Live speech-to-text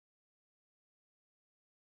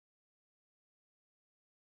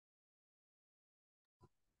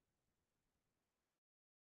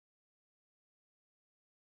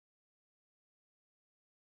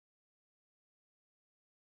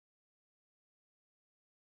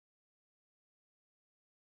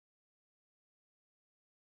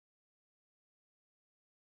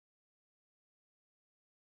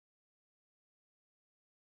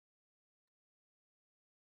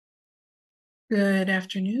Good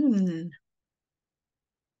afternoon.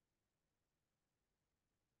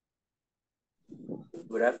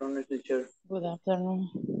 Good afternoon, teacher. Good afternoon.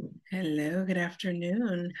 Hello, good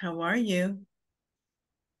afternoon. How are you?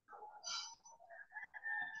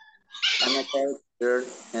 I'm okay, teacher.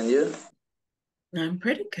 And you? I'm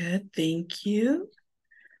pretty good, thank you.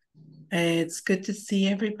 It's good to see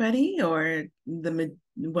everybody, or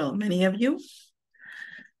many of you.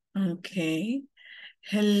 Okay.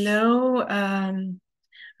 Hello,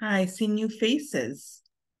 I see new faces.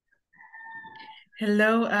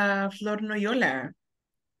 Hello, Flor Noyola.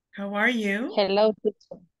 How are you? Hello,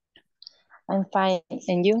 teacher. I'm fine.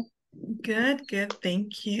 And you? Good,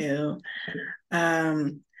 thank you. All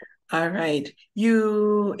right.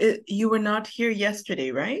 You were not here yesterday,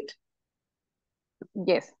 right?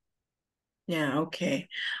 Yes. Yeah, okay.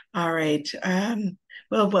 All right.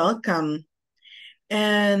 Well, welcome.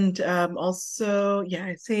 And also, yeah,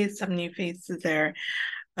 I see some new faces there.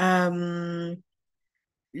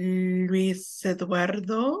 Luis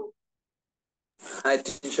Eduardo. Hi,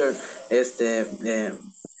 teacher.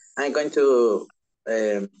 I'm going to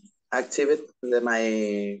activate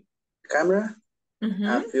my camera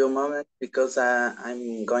a few moments because I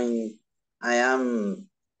am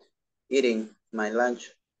eating my lunch.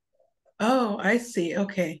 Oh, I see.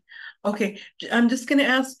 Okay. Okay. I'm just going to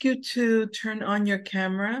ask you to turn on your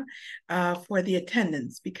camera for the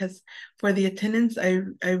attendance, because for the attendance, I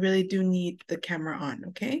really do need the camera on.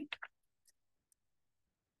 Okay.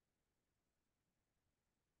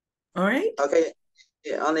 All right. Okay,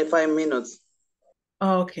 only 5 minutes.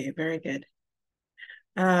 Okay. Very good.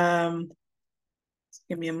 Just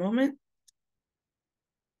give me a moment.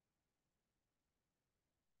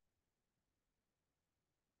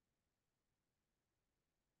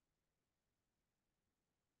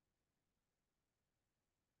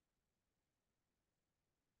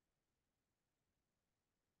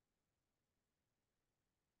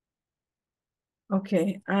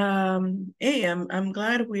 Okay. Hey, I'm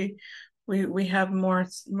glad we have more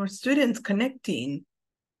students connecting.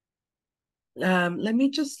 Let me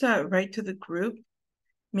just write to the group,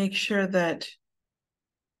 make sure that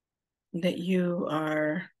you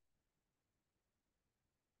are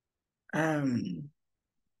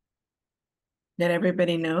that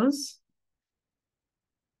everybody knows.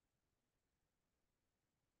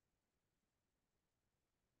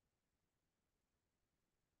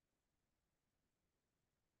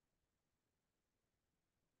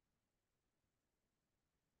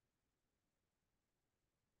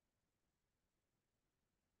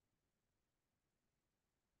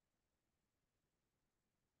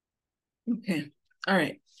 Okay. All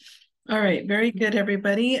right. All right. Very good,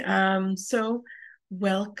 everybody. So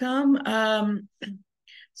welcome.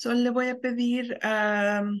 So le voy a pedir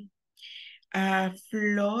a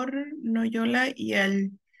Flor Noyola y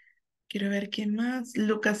quiero ver quién más,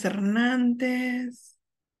 Lucas Hernández.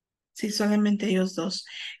 Sí, solamente ellos dos.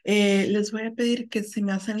 Les voy a pedir que se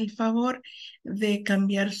me hacen el favor de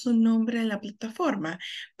cambiar su nombre en la plataforma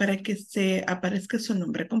para que se aparezca su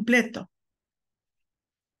nombre completo.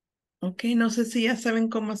 Ok, no sé si ya saben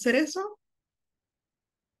cómo hacer eso.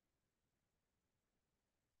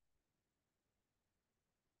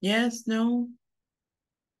 Yes, no.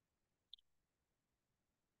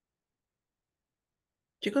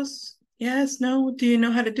 Chicos, yes, no. Do you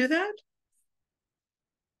know how to do that?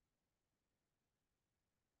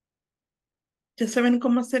 ¿Ya saben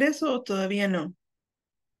cómo hacer eso o todavía no?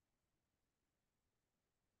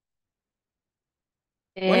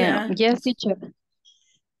 Hola. Yes, teacher.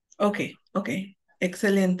 Ok, ok.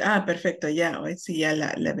 Excelente. Ah, perfecto. Ya, hoy sí ya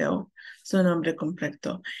le veo su nombre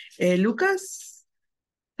completo. Lucas,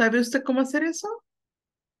 ¿sabe usted cómo hacer eso?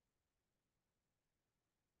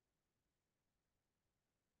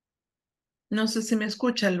 No sé si me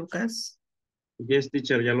escucha, Lucas. Yes,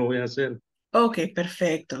 teacher, ya lo voy a hacer. Ok,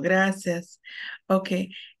 perfecto. Gracias. Ok.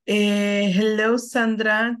 Hello,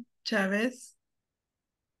 Sandra Chávez.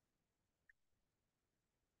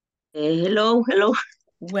 Hello.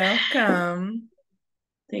 Welcome.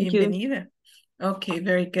 Thank you. Bienvenida. Ok,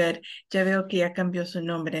 very good. Ya veo que ya cambió su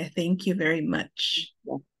nombre. Thank you very much.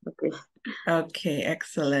 Okay. Ok,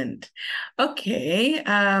 excellent. Ok,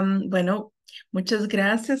 bueno, muchas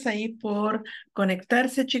gracias ahí por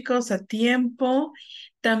conectarse, chicos, a tiempo.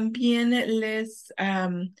 También les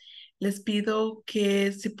pido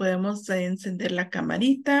que si podemos encender la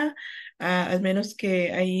camarita, al menos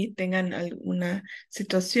que ahí tengan alguna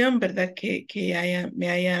situación, ¿verdad? Que me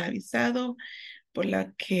haya avisado por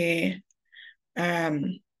la que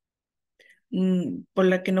por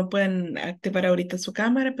la que no pueden activar ahorita su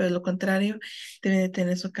cámara, pero de lo contrario, deben de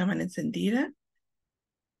tener su cámara encendida.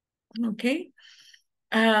 Ok.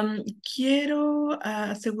 Quiero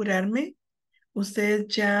asegurarme, ustedes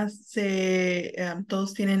ya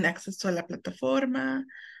todos tienen acceso a la plataforma,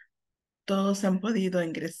 todos han podido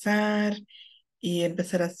ingresar y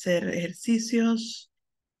empezar a hacer ejercicios.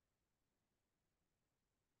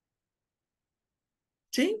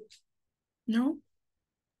 ¿Sí? ¿No?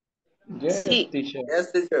 Yes, Sí. teacher.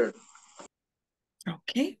 Yes, teacher.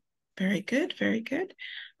 Okay, very good, very good.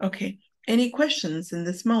 Okay, any questions in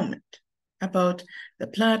this moment about the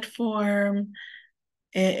platform,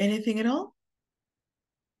 anything at all?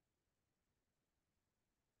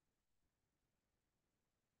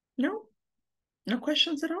 No? No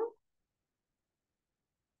questions at all?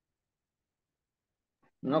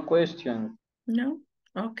 No question. No?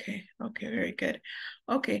 Okay, okay, very good.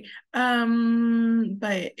 Okay,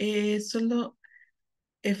 solo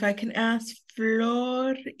if I can ask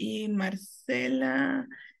Flor y Marcela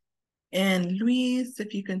and Luis,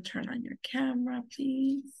 if you can turn on your camera,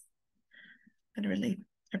 please. I really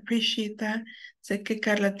appreciate that. Sé que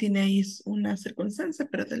Carla tiene ahí una circunstancia,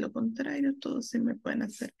 pero de lo contrario, todos sí me pueden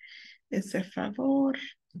hacer ese favor.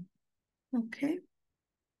 Okay.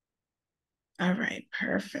 All right,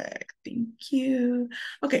 perfect. Thank you.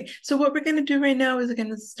 Okay, so what we're going to do right now is we're going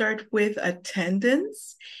to start with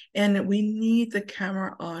attendance, and we need the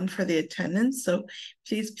camera on for the attendance. So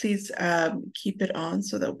please keep it on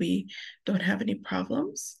so that we don't have any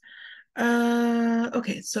problems.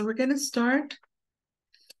 Okay, so we're going to start.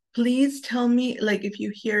 Please tell me, like, if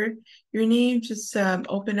you hear your name, just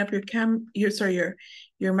open up your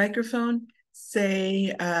microphone,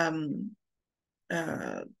 say,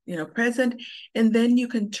 present, and then you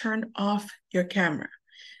can turn off your camera.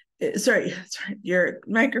 Sorry, your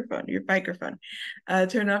microphone.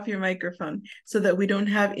 Turn off your microphone so that we don't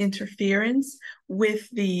have interference with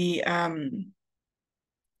the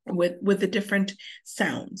with the different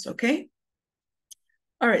sounds, okay?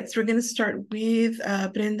 All right, so we're going to start with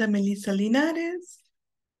Brenda Melissa Linares.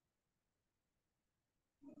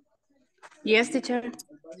 Yes, teacher.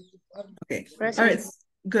 Okay. Present. All right.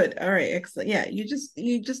 Good. All right. Excellent. Yeah, you just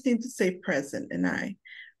need to say present, and I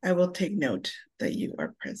will take note that you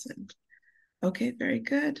are present. Okay. Very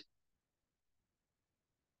good.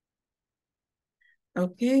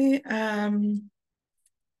 Okay.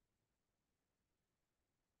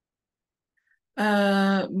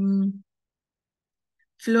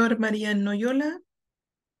 Flor María Noyola.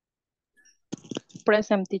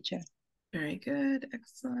 Present, teacher. Very good.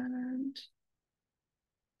 Excellent.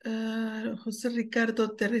 José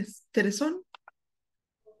Ricardo Teresón.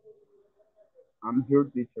 I'm here,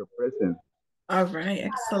 teacher, present. All right.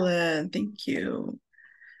 Excellent. Thank you.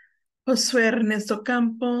 Josué Ernesto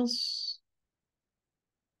Campos.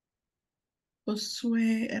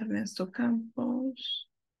 Josué Ernesto Campos.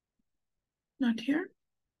 Not here.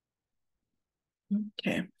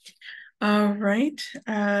 Okay. All right.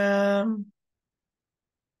 Carla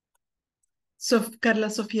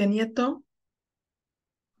Sofía Nieto.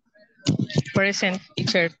 Present,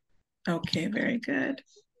 teacher. Okay, very good.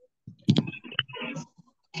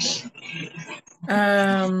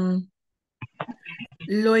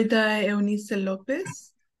 Loida Eunice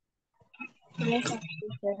López. Present,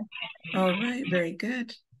 teacher. All right, very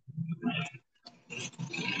good.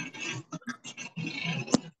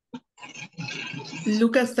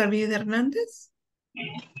 Lucas David Hernández.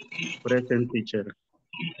 Present, teacher.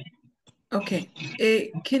 Okay.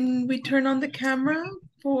 Can we turn on the camera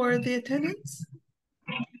for the attendance?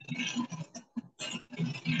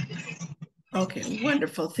 Okay,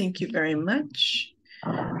 wonderful. Thank you very much.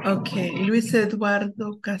 Okay, Luis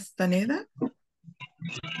Eduardo Castaneda.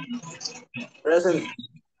 Present.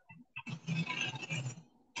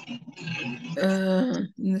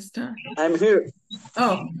 ¿Dónde I'm here.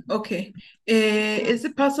 Oh, okay. Is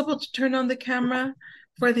it possible to turn on the camera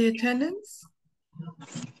for the attendance?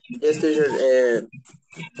 Yes, teacher.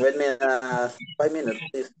 Wait me 5 minutes,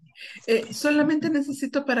 please. Solamente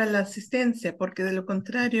necesito para la asistencia, porque de lo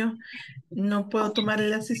contrario no puedo tomar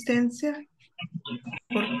la asistencia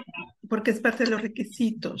porque es parte de los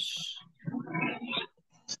requisitos.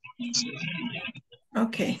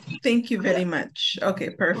 Okay, thank you very much. Okay,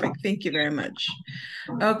 perfect. Thank you very much.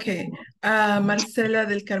 Okay, Marcela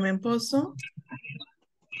del Carmen Pozo.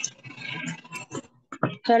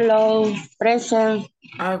 Hello, present.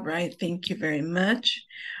 All right, thank you very much.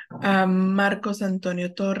 Marcos Antonio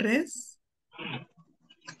Torres.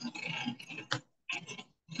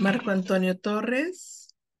 Marco Antonio Torres.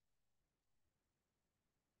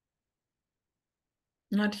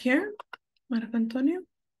 Not here. Marco Antonio.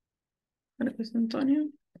 Marcos Antonio.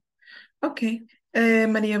 Okay.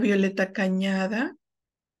 María Violeta Cañada.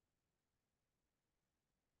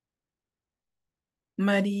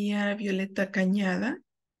 María Violeta Cañada,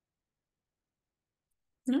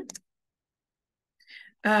 ¿no?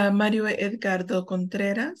 Mario Edgardo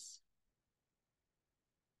Contreras.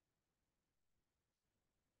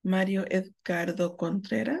 Mario Edgardo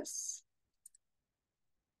Contreras.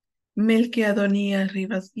 Melque Adonía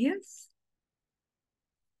Rivas Díaz.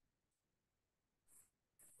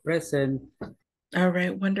 Present. All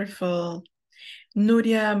right, wonderful.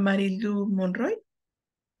 Nuria Marilu Monroy.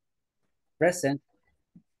 Present.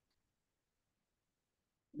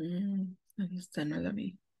 Ahí está, no la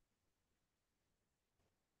vi.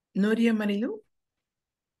 Nuria Marilu.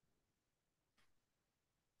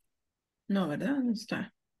 No, ¿verdad? No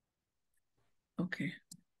está. Ok.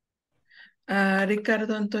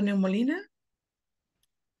 Ricardo Antonio Molina.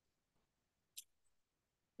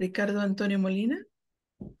 Ricardo Antonio Molina.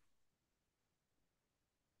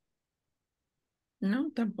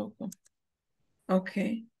 No, tampoco. Ok.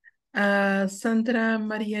 Sandra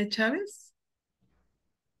María Chávez.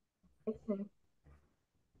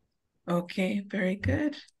 Ok, very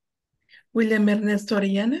good. William Ernesto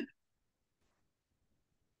Orellana.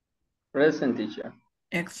 Present, teacher.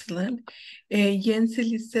 Excellent. Jensi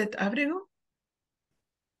Lisette Abrego.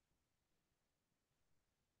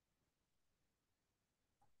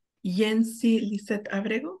 Jensi Lisette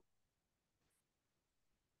Abrego.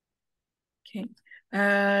 Okay.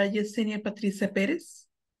 Yesenia Patricia Pérez.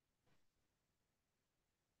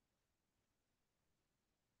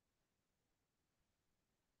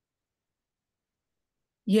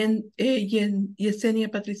 Yesenia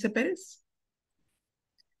Patricia Pérez.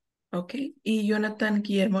 Ok. Y Jonathan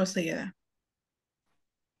Guillermo Cegueda.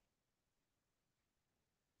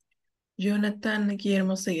 Jonathan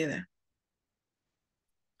Guillermo Cegueda.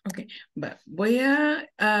 Ok, voy a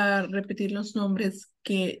repetir los nombres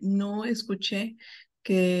que no escuché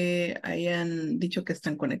que hayan dicho que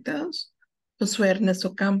están conectados. Josué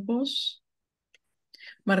Ernesto Campos,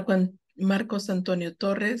 Marcos Antonio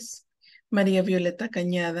Torres, María Violeta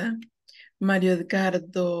Cañada, Mario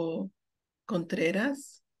Edgardo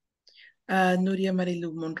Contreras, Nuria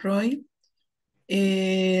Marilu Monroy,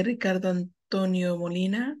 Ricardo Antonio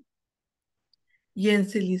Molina,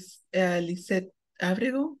 Jensi Lisette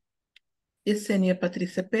Ábrego, Yesenia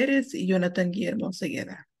Patricia Pérez y Jonathan Guillermo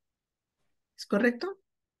Ceguera. ¿Es correcto?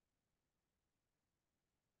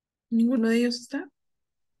 ¿Ninguno de ellos está?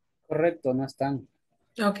 Correcto, no están.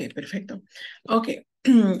 Ok, perfecto. Ok,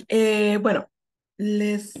 bueno,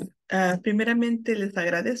 primeramente les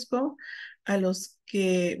agradezco a los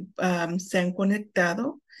que se han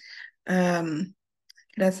conectado. Am,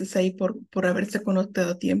 Gracias ahí por haberse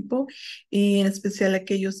conectado a tiempo y en especial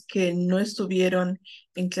aquellos que no estuvieron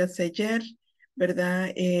en clase ayer,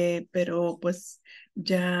 ¿verdad? Pero pues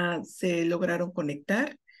ya se lograron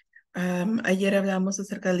conectar. Ayer hablamos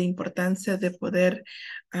acerca de la importancia de poder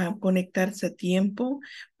conectarse a tiempo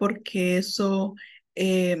porque eso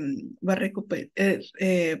va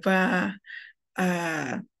a va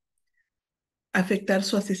a afectar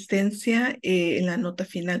su asistencia en la nota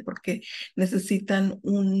final porque necesitan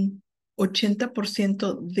un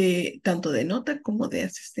 80% de tanto de nota como de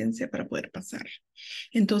asistencia para poder pasar.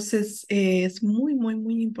 Entonces, es muy, muy,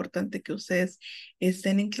 muy importante que ustedes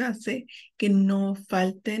estén en clase, que no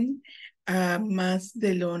falten más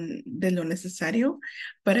de lo necesario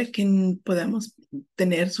para que podamos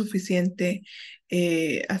tener suficiente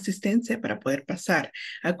asistencia para poder pasar.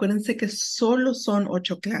 Acuérdense que solo son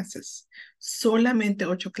 8 clases, solamente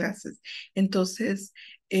 8 clases. Entonces,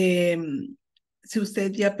 si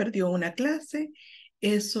usted ya perdió una clase,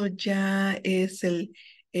 eso ya es el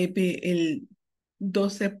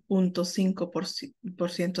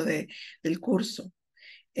 12.5% del curso.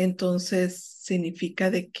 Entonces, significa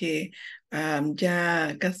de que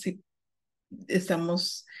ya casi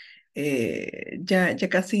estamos ya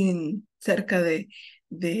casi cerca de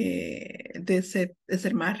ese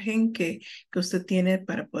margen que usted tiene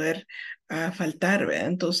para poder faltar, ¿verdad?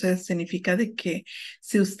 Entonces significa de que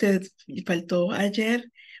si usted faltó ayer,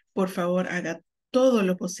 por favor haga todo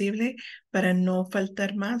lo posible para no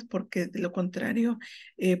faltar más, porque de lo contrario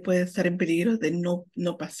puede estar en peligro de no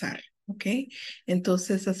pasar, ¿ok?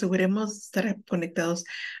 Entonces aseguremos estar conectados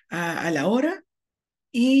a la hora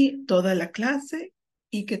y toda la clase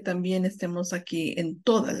y que también estemos aquí en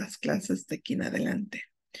todas las clases de aquí en adelante.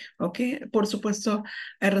 ¿Ok? Por supuesto,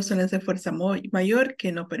 hay razones de fuerza mayor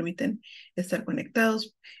que no permiten estar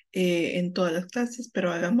conectados en todas las clases,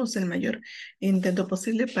 pero hagamos el mayor intento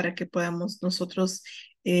posible para que podamos nosotros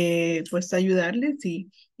pues ayudarles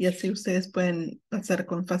y así ustedes pueden pasar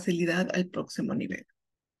con facilidad al próximo nivel.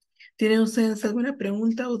 ¿Tienen ustedes alguna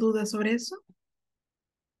pregunta o duda sobre eso?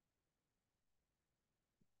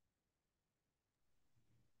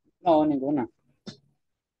 No, ninguna.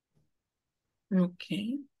 Ok.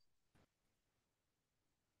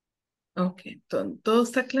 Ok. ¿Todo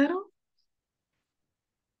está claro?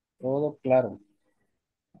 Todo claro.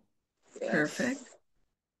 Perfect.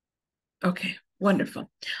 Okay,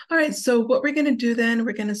 wonderful. All right, so what we're going to do then,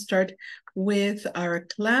 we're going to start with our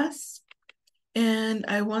class. And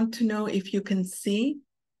I want to know if you can see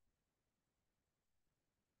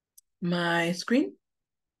my screen.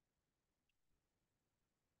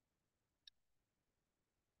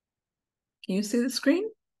 Can you see the screen?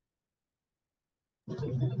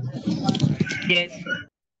 Yes.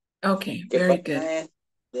 Okay, ¿Qué very página good. es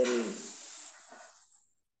del...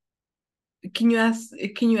 Can you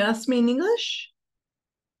ask me in English?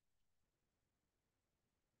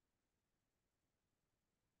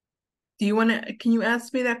 Can you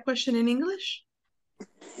ask me that question in English?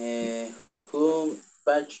 Who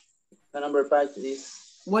page, the number page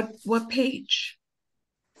is What page?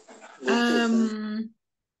 this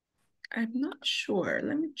I'm not sure.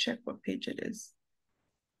 Let me check what page it is.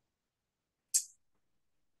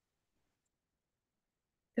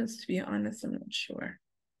 Just to be honest, I'm not sure.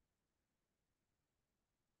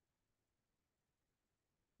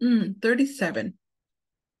 37.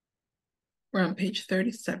 We're on page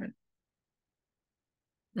 37.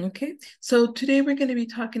 Okay, so today we're going to be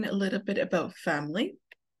talking a little bit about family.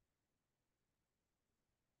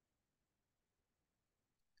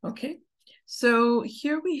 Okay, so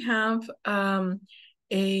here we have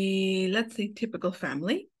let's say, typical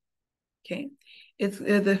family. Okay,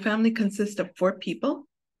 the family consists of 4 people.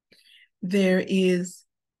 There is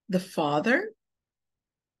the father.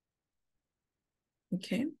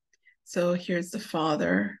 Okay, so here's the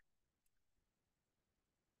father.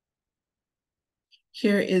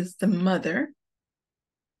 Here is the mother.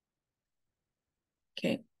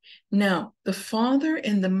 Okay, now the father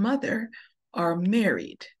and the mother are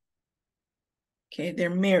married. Okay, they're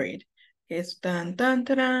married. It's dun dun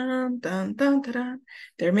dun dun dun dun.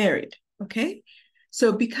 They're married. Okay,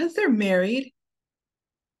 so because they're married,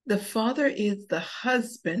 the father is the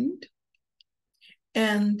husband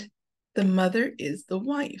and the mother is the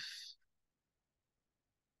wife.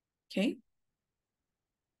 Okay.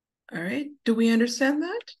 All right. Do we understand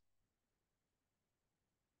that?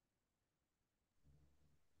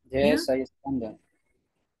 Yes, I understand that.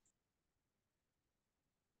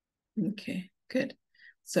 Okay, good.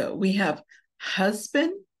 So we have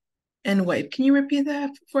husband and wife. Can you repeat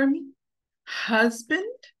that for me? Husband.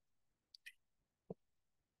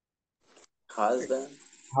 husband.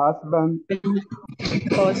 Husband,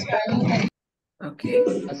 Husband Okay.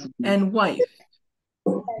 And wife.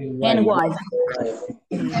 and wife. Wife.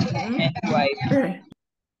 Mhm. Wife. Very,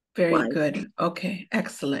 very Wife. good. Okay,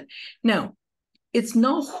 excellent. Now, it's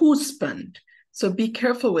not husband. So be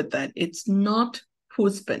careful with that. It's not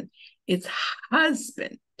husband. It's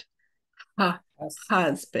husband.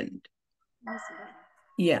 Husband.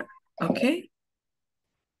 Yeah. Okay.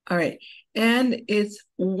 All right. And it's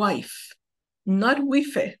wife, not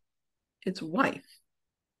wife. It's wife.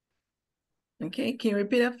 Okay. Can you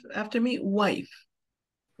repeat after me? Wife.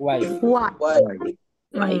 Wife. Wife. Wife.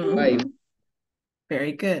 Mhm.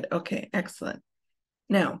 Very good. Okay. Excellent.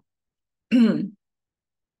 Now, we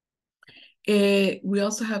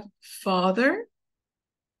also have father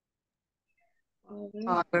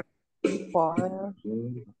Father. Father,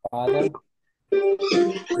 Father.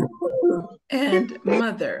 and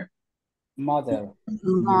mother. Mother.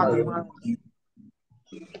 Mother.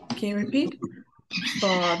 Can you repeat?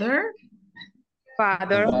 Father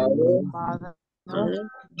Father. father,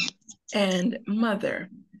 and mother.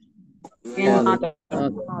 And mother.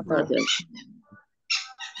 mother.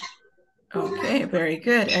 Okay, very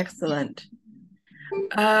good. Excellent.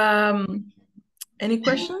 Any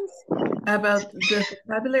questions about the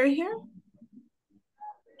vocabulary here?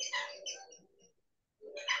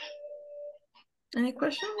 Any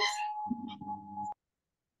questions?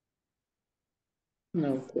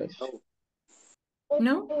 No question.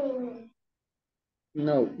 No?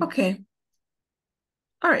 No. Okay.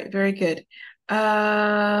 All right, very good.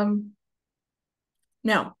 Now,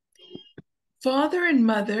 father and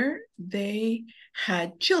mother, they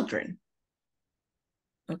had children.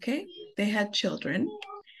 Okay, they had children.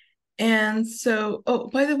 And so, oh,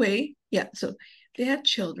 by the way, yeah, so they had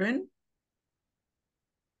children.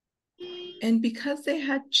 And because they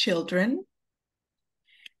had children,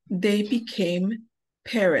 they became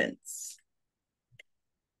parents.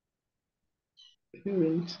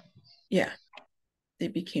 Parents. Yeah, they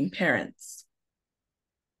became parents.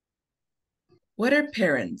 What are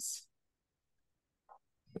parents?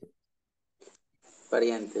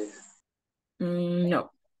 Parientes. No.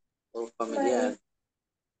 O familiar.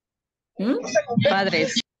 Hmm?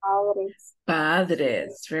 Padres.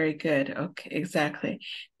 Padres. Very good. Okay, exactly.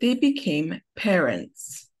 They became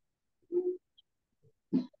parents.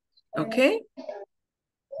 Okay?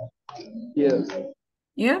 Yes.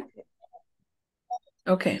 Yeah?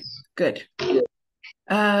 Okay, good.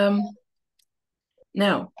 Now,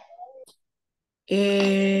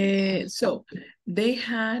 so they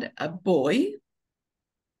had a boy.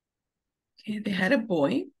 Okay, they had a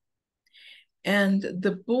boy. And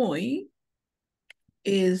the boy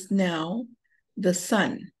is now the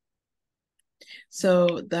son.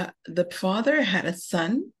 So the father had a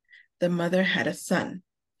son, the mother had a son.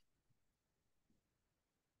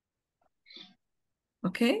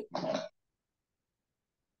 Okay?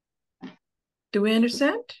 Do we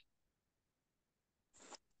understand?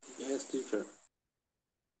 Yes, teacher.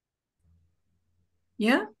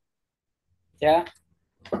 Yeah? Yeah,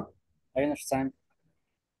 I understand.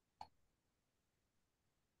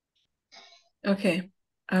 Okay.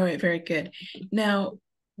 All right, very good. Now,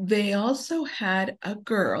 they also had a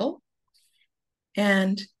girl,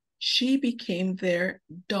 and she became their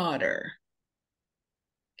daughter.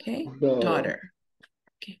 Okay, daughter.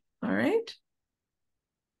 Okay, all right.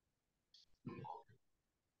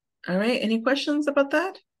 All right, any questions about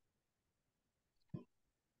that?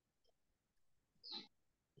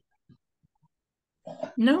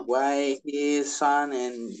 No? Why his son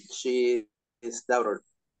and she is daughter?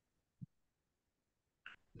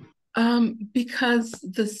 Because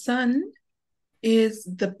the son is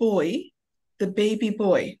the boy, the baby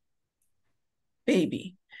boy,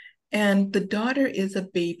 baby, and the daughter is a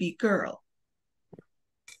baby girl.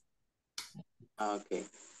 Okay.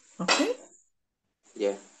 Okay?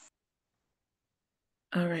 Yeah.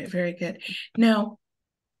 All right, very good. Now,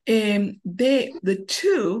 the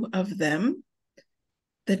two of them,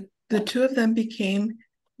 the two of them became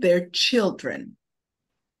their children.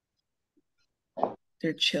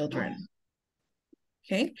 Their children.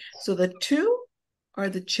 Okay, so the two are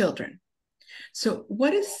the children. So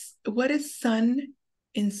what is son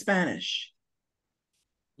in Spanish?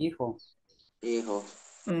 Hijo. Hijo.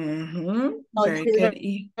 Very good.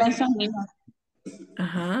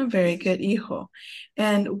 Very good, hijo.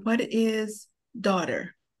 And what is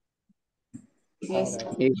daughter? Yes.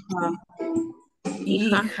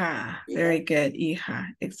 Hija. Very good, hija.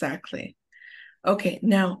 Exactly. Okay,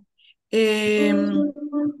 now, and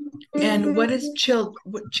what is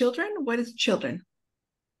children? What is children?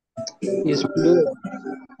 Is plural.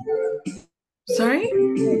 Sorry?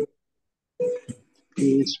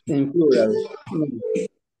 Is in plural.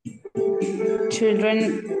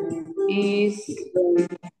 Children is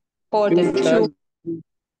for the Children.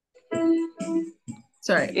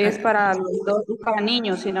 Sorry. Es para los dos, para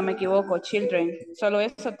niños, si no me equivoco, children. Solo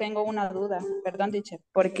eso tengo una duda, perdón, teacher,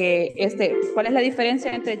 porque ¿cuál es la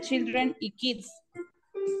diferencia entre children y kids?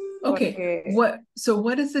 Okay, Porque,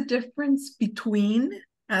 what is the difference between,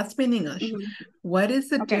 ask me in English, what is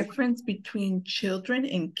the difference between children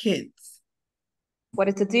and kids? What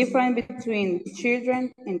is the difference between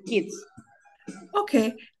children and kids?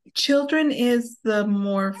 Okay, children is the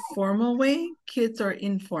more formal way, kids are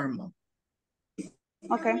informal.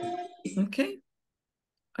 Okay.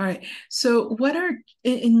 All right. So what are,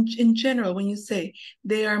 in general, when you say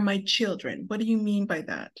they are my children, what do you mean by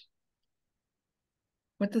that?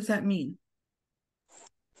 What does that mean?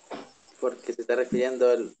 Porque se está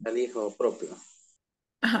refiriendo al hijo propio.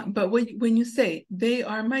 But when you say they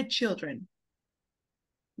are my children,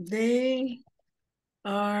 they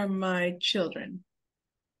are my children.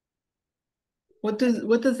 What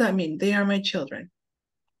does that mean? They are my children.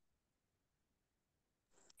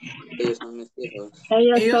 Ellos son mis hijos.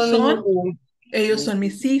 Ellos son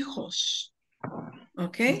mis hijos.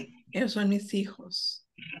 Okay? Ellos son mis hijos.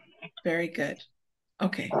 Very good.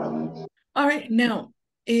 Okay. All right. Now,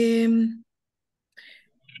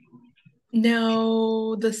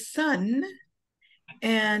 now the son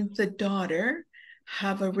and the daughter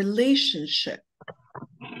have a relationship.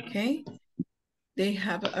 Okay? They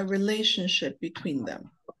have a relationship between them.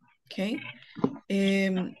 Okay?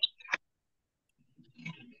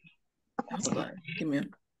 Hold on, give me a...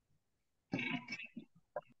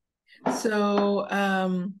 So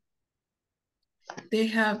they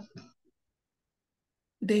have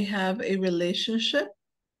a relationship.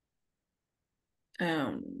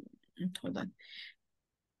 Hold on.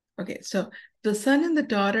 Okay, so the son and the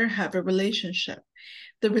daughter have a relationship.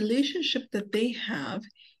 The relationship that they have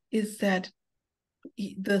is that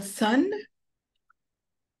the son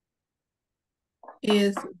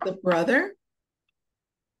is the brother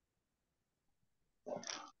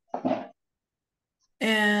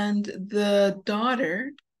and the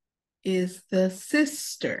daughter is the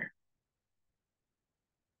sister.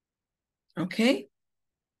 Okay,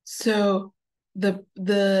 so the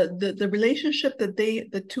relationship that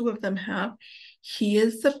the two of them have, he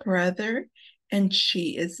is the brother and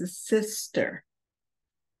she is the sister.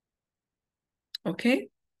 Okay,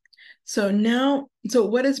 so now, so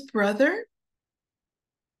what is brother?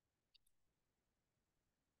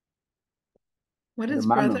 What is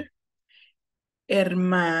Hermano. brother?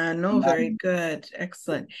 Hermano, very good,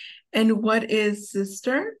 excellent. And what is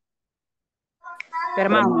sister?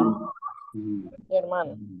 Hermano.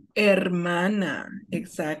 Hermano. Hermana,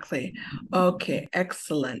 exactly. Okay,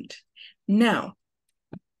 excellent. Now,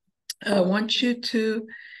 I want you to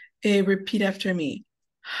repeat after me.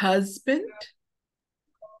 Husband.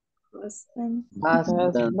 Husband.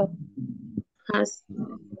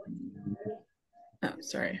 Oh,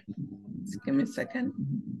 sorry. Just give me a second.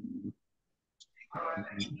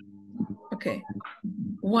 Okay.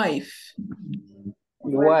 Wife.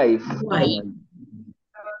 Wife.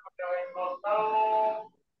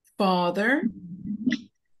 Father.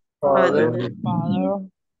 Father.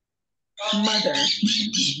 Mother.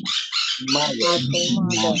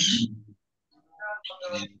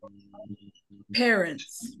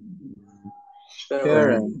 Parents.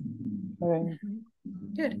 Parent.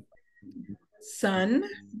 Good. Son.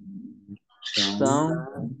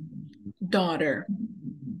 Son. Daughter.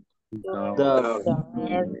 Daughter.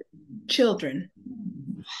 Children.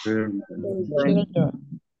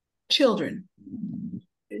 Children.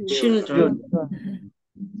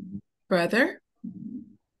 Brother.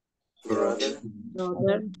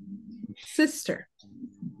 Sister.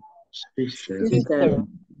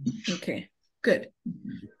 Okay, good.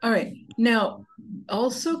 All right. Now,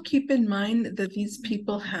 also keep in mind that these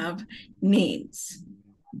people have names.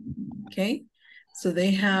 Okay, so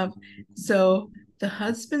they have, so the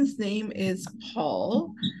husband's name is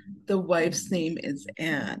Paul. The wife's name is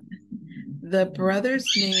Anne. The brother's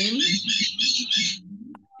name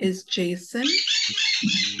is Jason.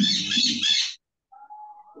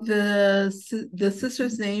 The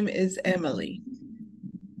sister's name is Emily.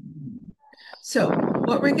 So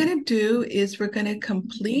what we're going to do is we're going to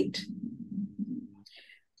complete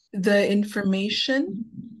the information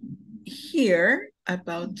here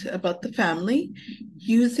about the family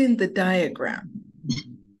using the diagram.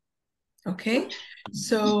 Okay,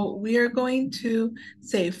 so we are going to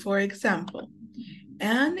say, for example,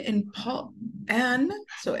 Anne and Paul. Anne,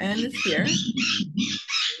 so Anne is here.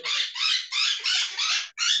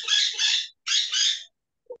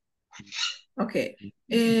 Ok,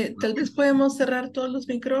 tal vez podemos cerrar todos los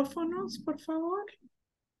micrófonos, por favor.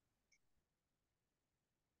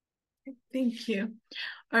 Thank you.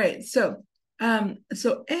 All right, so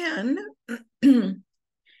Anne,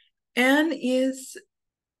 Anne is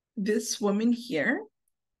this woman here,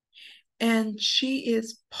 and she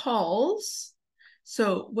is Paul's.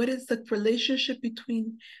 So what is the relationship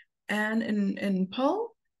between Anne and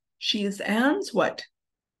Paul? She is Anne's what?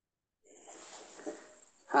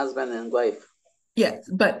 Husband and wife. Yes,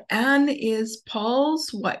 but Anne is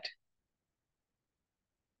Paul's what?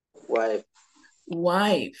 Wife.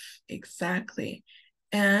 Wife, exactly.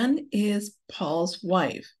 Anne is Paul's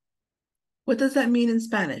wife. What does that mean in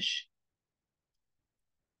Spanish?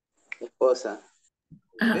 Esposa.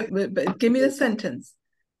 But give me the sentence.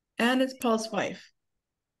 Anne is Paul's wife.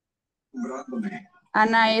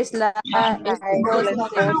 Ana es la esposa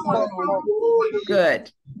de Paul.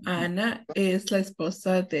 Good. Ana es la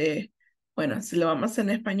esposa de, bueno, si lo vamos en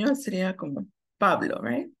español sería como Pablo,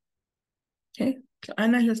 right? Okay. So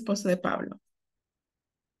Ana es la esposa de Pablo.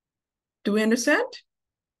 Do we understand?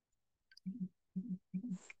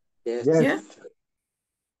 Yes. Yeah?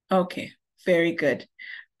 Okay, very good.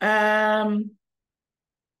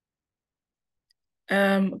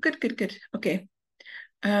 Good. Okay.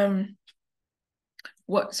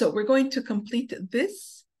 So we're going to complete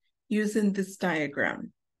this using this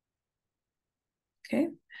diagram. Okay.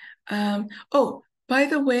 Oh, by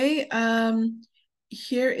the way,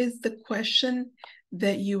 here is the question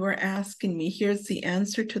that you were asking me. Here's the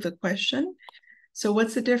answer to the question. So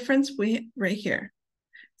what's the difference? Right here.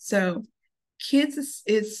 So kids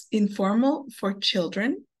is informal for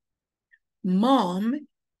children. Mom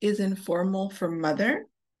is informal for mother.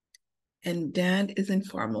 And dad is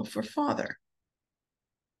informal for father.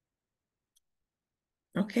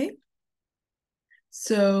 Okay.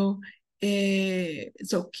 So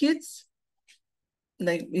kids,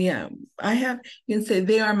 like, yeah, you can say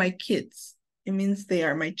they are my kids. It means they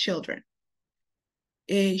are my children.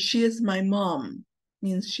 She is my mom,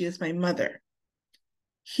 means she is my mother.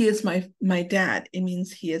 He is my dad. It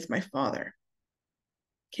means he is my father.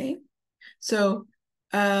 Okay. So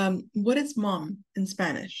what is mom in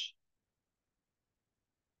Spanish?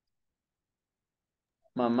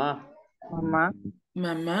 Mamá. Mamá.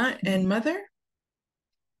 Mama and mother?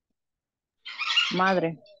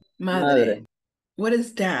 Madre. Madre. Madre. What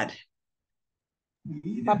is dad?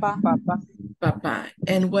 Papá. Papá. Papa.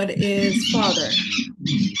 And what is father?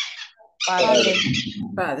 Padre.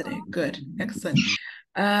 Padre. Good. Excellent.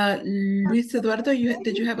 Luis Eduardo,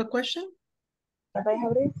 did you have a question?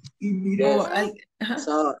 Yes.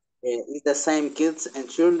 So it's the same kids and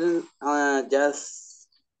children, just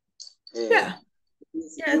Yeah.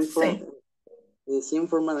 it's Yeah, it's the same. It's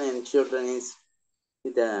informal and children is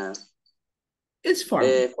the It's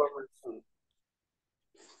formal. formal.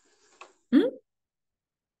 Hmm?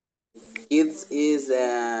 Kids is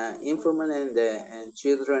informal and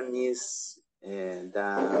children is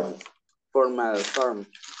the formal form.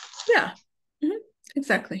 Yeah. Mhm.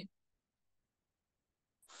 Exactly.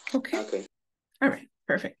 Okay. Okay. All right.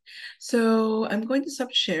 Perfect. So I'm going to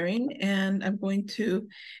stop sharing and I'm going to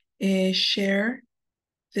share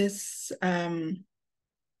this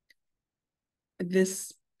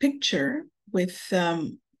picture with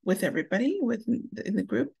everybody in the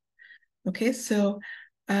group. Okay, so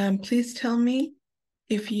please tell me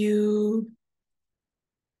if you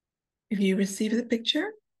receive the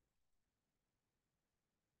picture.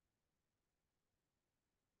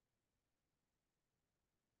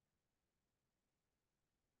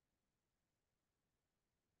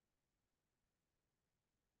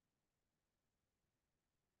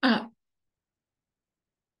 Ah,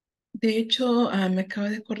 de hecho, me acabo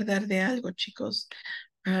de acordar de algo, chicos.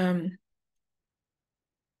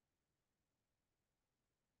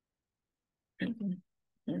 Perdón,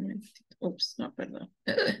 un momentito. Ups, no, perdón.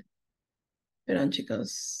 Perdón,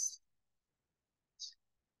 chicos.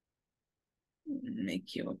 Me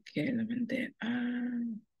equivoqué, lo mandé.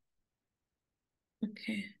 Ok.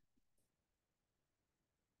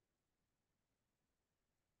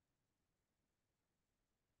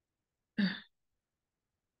 Ah,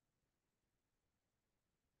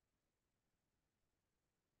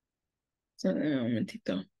 solo un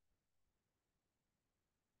momentito.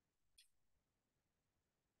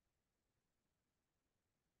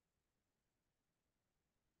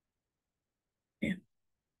 Ok,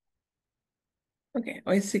 ok,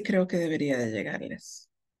 hoy sí creo que debería de llegarles.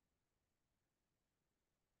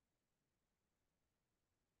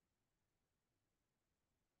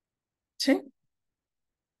 ¿Sí?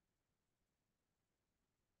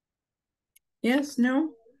 Yes,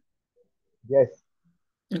 no? Yes.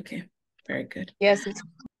 Okay, very good. Yes.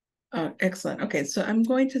 Oh, excellent. Okay, so I'm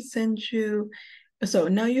going to send you, so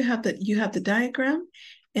now you have the diagram,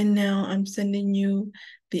 and now I'm sending you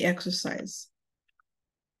the exercise.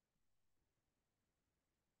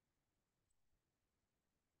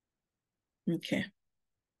 Okay.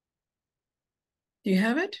 Do you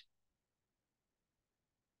have it?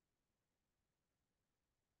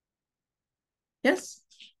 Yes?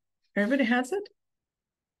 Everybody has it?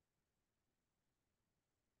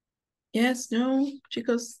 Yes, no,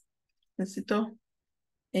 chicos, necesito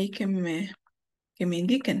ahí que me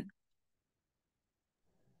indiquen.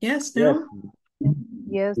 Yes, Yes. no? Yes,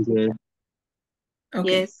 Yes. teacher.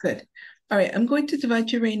 Okay, Yes. good. All right, I'm going to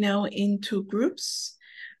divide you right now into groups.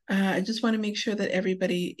 I just want to make sure that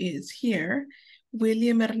everybody is here.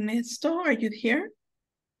 William Ernesto, are you here?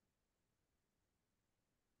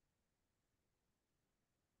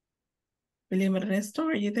 William Ernesto,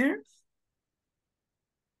 are you there?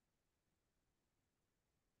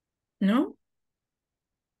 No?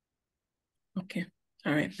 Okay.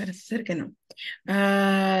 All right, parece ser que no.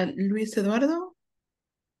 Luis Eduardo?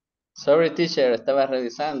 Sorry, teacher, estaba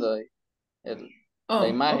revisando la Oh,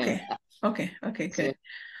 imagen. okay. Okay, okay, Sí, good.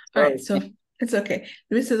 All right, sorry. so it's okay.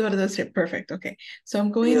 Luis Eduardo is here. Perfect. Okay. So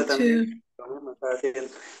I'm going Yo to, también. Lo mismo estaba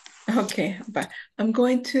haciendo. okay, but I'm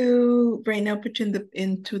going to right now put you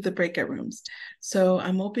into the breakout rooms. So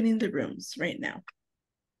I'm opening the rooms right now.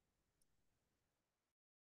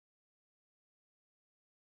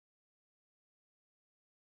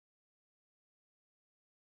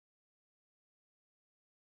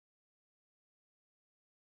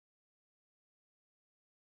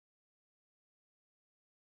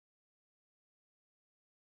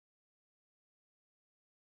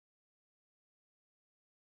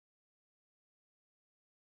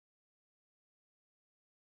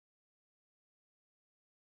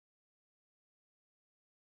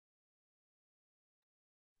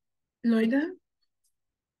 Loida?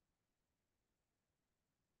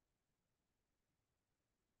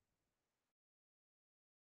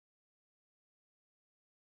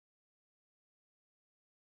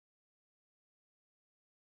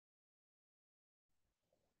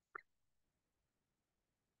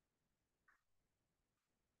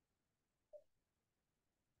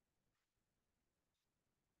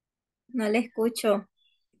 No le escucho.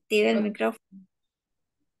 Active el micrófono.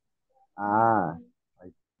 Ah,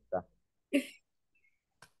 ahí está.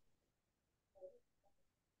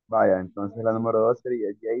 Vaya, entonces la número 2 sería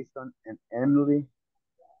Jason and Emily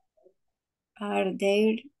Are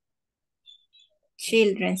their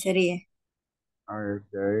children sería. are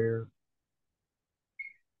there.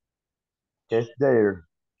 ¿Qué es there?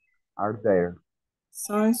 Are there.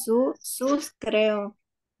 Son sus, creo.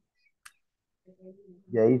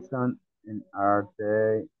 Jason and are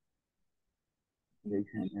they.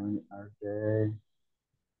 Jason and Emily are they.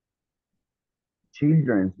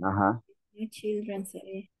 Children, ajá. Children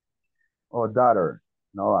sería. O daughter,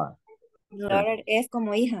 no va. Daughter es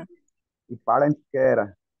como hija. ¿Y parents qué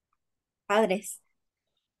era? Padres.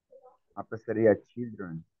 Ah, pues sería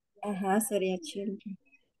children. Ajá, sería children.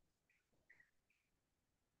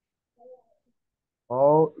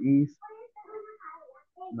 All is,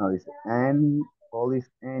 no dice, any, all is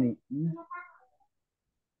any is.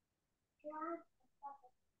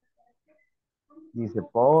 Dice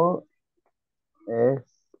Paul es,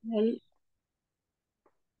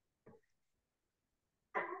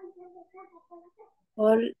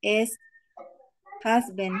 Paul es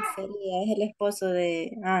husband, sería, es el esposo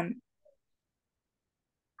de Anne.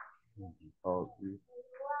 Paul is,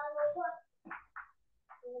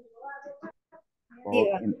 Sí, Paul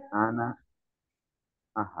va. and Anna,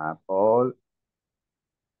 ajá, Paul.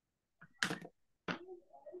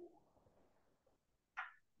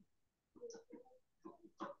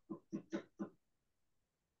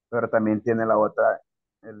 Pero también tiene la otra,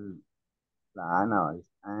 la Ana, es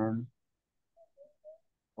Anne.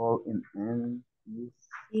 Paul and Anne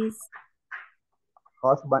is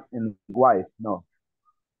husband and wife, no.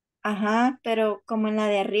 Ajá, pero como en la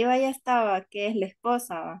de arriba ya estaba, que es la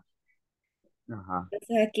esposa, ¿va? Ajá.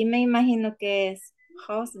 Entonces aquí me imagino que es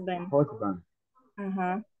husband. Husband.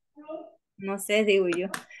 Ajá. No sé, digo yo.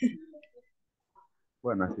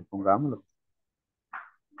 Bueno, así pongámoslo.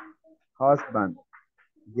 Husband.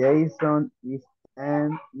 Jason is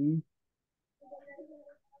Anne is.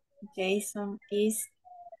 Jason is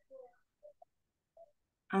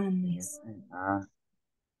Anne's.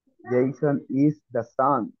 Jason is the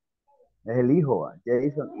son. Es el hijo.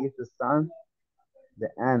 Jason is the son de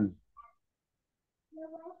Anne.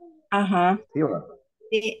 Ajá. Sí, ¿va?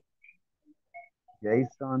 Sí.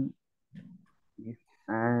 Jason is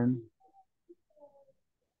Anne's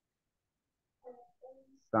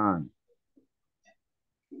son.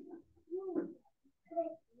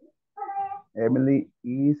 Emily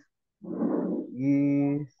is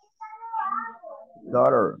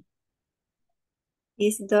daughter.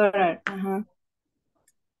 His daughter. Ajá.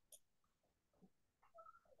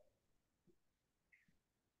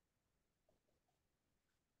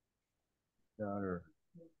 Daughter.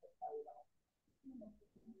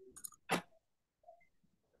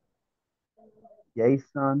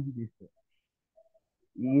 Jason dice,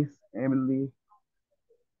 is Emily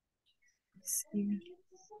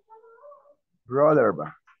brother.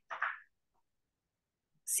 ¿Va?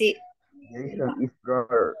 Sí. Jason is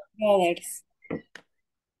brother. Brothers.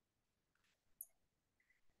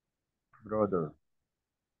 Brother.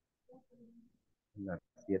 La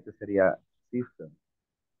 7 sería sister.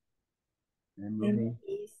 Emily.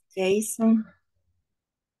 Jason.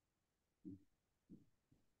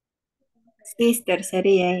 Sister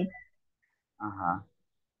sería ahí. Ajá.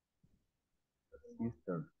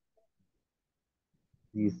 Sister.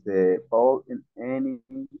 Dice Paul and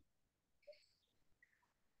Annie.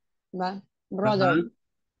 Va. Brother. Ajá.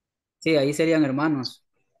 Sí, ahí serían hermanos.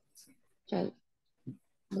 Okay.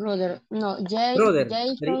 Brother. No, Brother,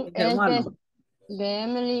 Jason es es hermano. de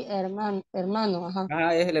Emily, hermano, ajá.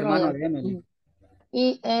 Ah, es el hermano Brother. de Emily. Ujú.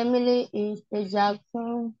 Y Emily es de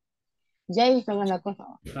Jackson. Jason es la cosa.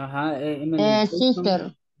 Ajá, Emily y Jason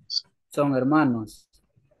Sister. son hermanos.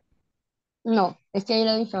 No, es que ahí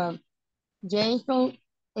lo dice. Jason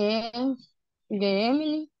es de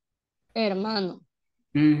Emily, hermano.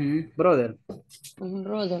 Brother. Un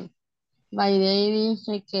brother. By David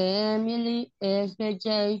dice que Emily es de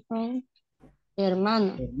Jason,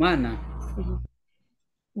 hermana. Hermana. Ujú.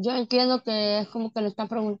 Yo entiendo que es como que le están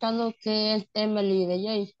preguntando qué es Emily de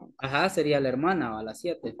Jason. Ajá, sería la hermana a las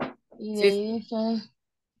 7. Y de Sí. ahí dice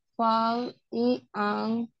Paul y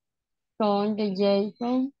Ann son de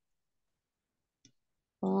Jason,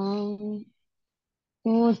 son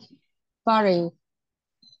sus parents,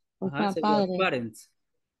 o Ajá, sea, sería padres. parents.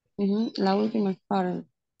 Ujú, la última es parents.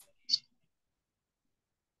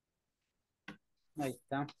 Ahí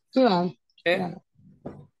está. Sí, va. ¿Eh? Claro.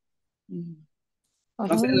 Ujú.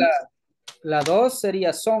 Entonces Ajá. la 2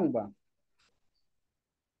 sería son, va.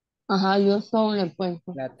 Ajá, yo son le he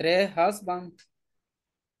puesto. La 3, husband.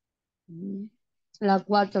 La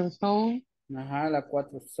 4 son. Ajá, la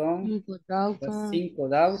 4 son. 5 La daughter. 5,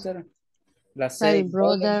 daughter. La 6 6,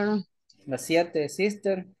 brother. brother. La 7,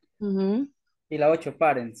 sister. Ujú, Y la 8,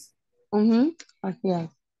 parents. ujú, así es.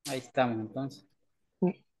 Ahí estamos entonces.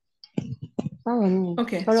 Sí, está bueno.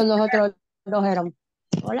 Okay, Solo so los otros dos eran.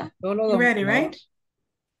 Hola. Solo you dos. ready, No. right?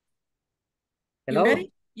 You Hello.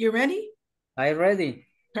 ready? You ready? I ready.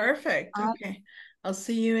 Perfect. Ah, Okay. I'll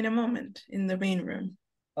see you in a moment in the main room.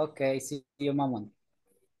 Okay, see you, mama.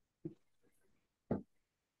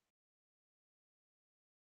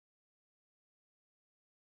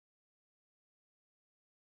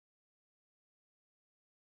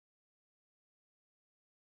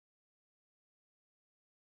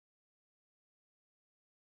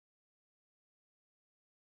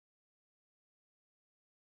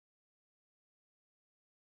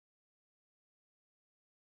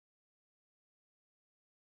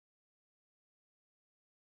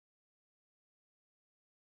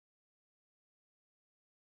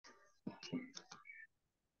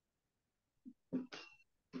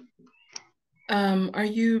 Are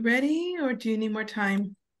you ready or do you need more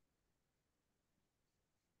time?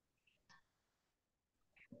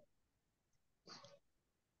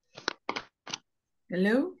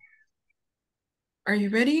 Hello? Are you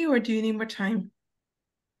ready or do you need more time?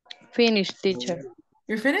 Finish, teacher.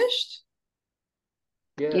 You're finished?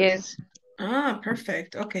 Yes. Ah,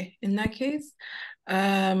 perfect. Okay. In that case,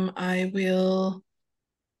 I will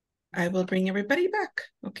bring everybody back.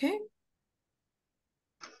 Okay.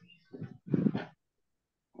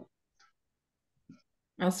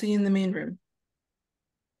 I'll see you in the main room.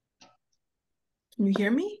 Can you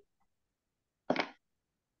hear me?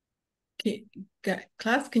 Okay,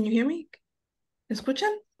 class, can you hear me? ¿Me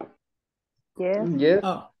escuchan? Yes. Yes.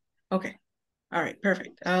 Oh, okay. All right,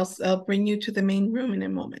 perfect. I'll bring you to the main room in a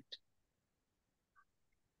moment.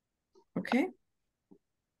 Okay.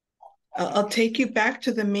 I'll take you back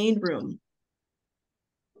to the main room.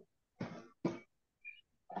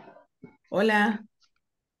 Hola.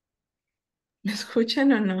 ¿Me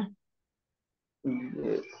escuchan o no?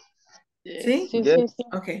 Yes. See? Sí, Yes. sí, sí.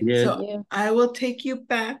 Okay, Yes. so Yeah. I will take you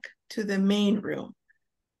back to the main room.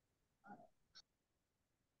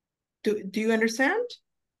 Do you understand?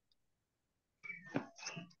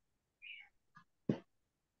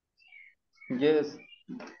 Yes.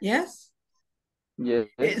 Yes? Yes.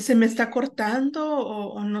 ¿Se me está cortando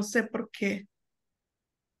o no sé por qué?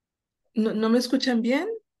 ¿No me escuchan bien?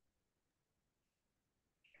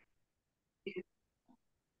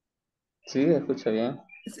 Sí, escucha bien.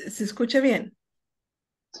 ¿Se escucha bien?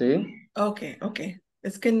 Sí. Okay, okay.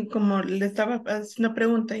 Es que como le estaba haciendo una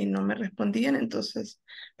pregunta y no me respondían, entonces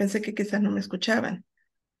pensé que quizás no me escuchaban.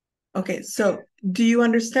 Okay, so do you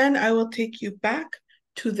understand? I will take you back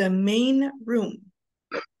to the main room.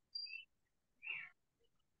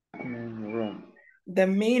 Room. The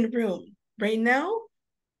main room. Right now,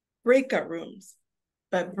 breakout rooms.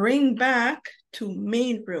 But bring back to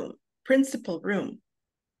main room, principal room.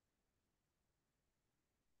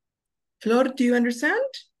 Flor, do you understand?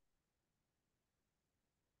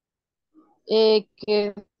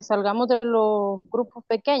 Que salgamos de los grupos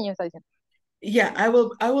pequeños, está diciendo. Yeah, I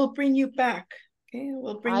will bring you back. Okay, I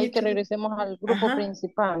will bring Hay you que to the, regresemos al grupo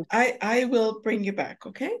principal. I will bring you back,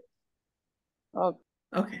 okay? Ok.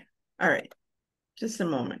 Okay, all right. Just a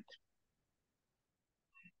moment.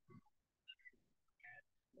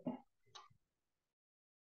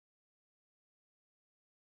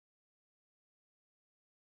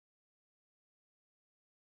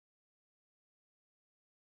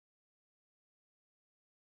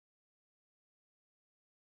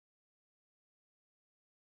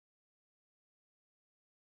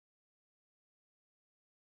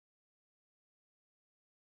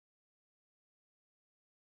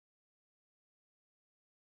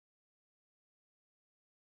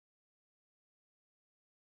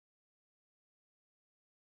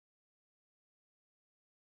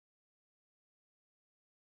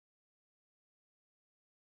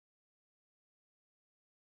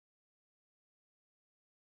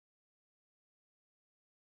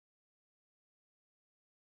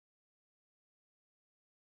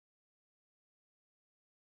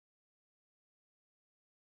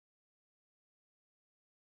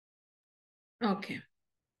 Okay,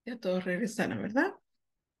 ya todos regresaron, ¿verdad?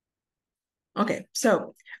 Okay,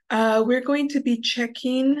 so we're going to be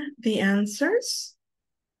checking the answers.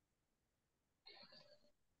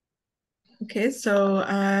 Okay, so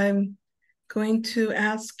I'm going to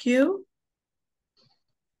ask you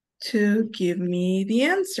to give me the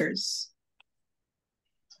answers.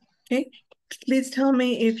 Okay, please tell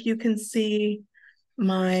me if you can see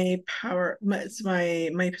my my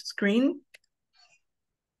screen.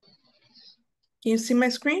 Can you see my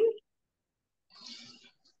screen?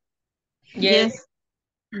 Yes.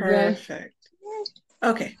 Perfect.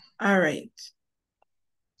 Okay, all right.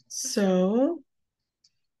 So,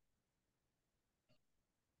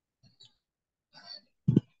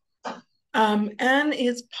 Anne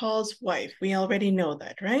is Paul's wife. We already know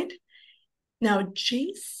that, right? Now,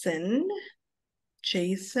 Jason,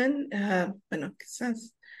 bueno,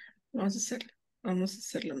 quizás vamos a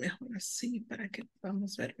hacerlo mejor así para que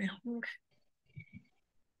podamos ver mejor.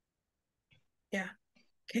 Yeah,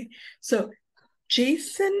 okay. So,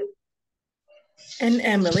 Jason and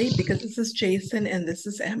Emily, because this is Jason and this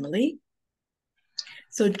is Emily.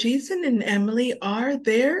 So, Jason and Emily are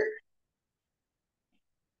their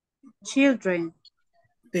Children.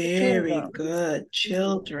 very good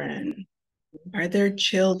children. Are their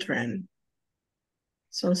children?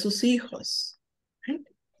 Son sus hijos. Right?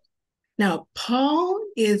 Now, Paul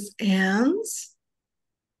is Anne's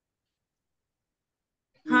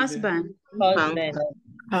Husband.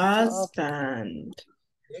 husband.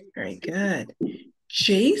 Very good.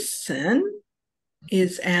 Jason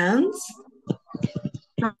is Anne's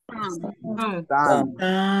Son.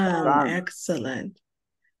 son. Excellent.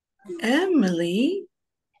 Emily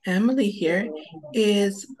here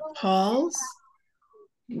is Paul's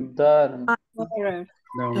Daughter.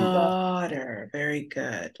 daughter. Very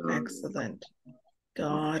good. Excellent.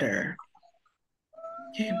 Daughter.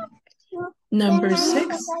 Okay. Number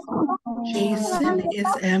 6. Jason is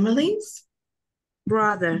Emily's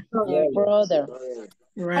Brother. brother.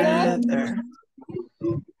 Good.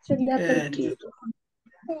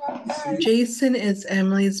 Jason is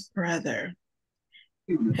Emily's brother.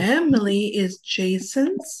 Emily is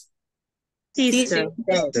Jason's Sister.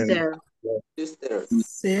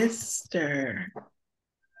 sister.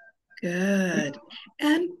 Good.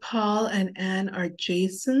 And Paul and Anne are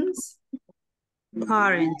Jason's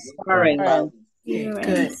Parents. Okay,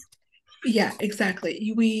 good. Yeah,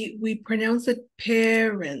 exactly. We pronounce it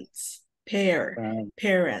parents.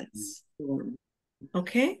 Parents.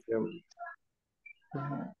 Okay?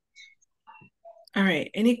 All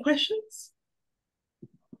right. Any questions?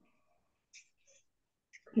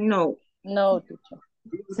 No. No, teacher.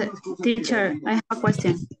 Teacher, I have a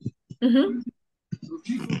question. Mm-hmm.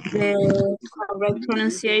 The correct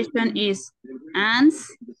pronunciation is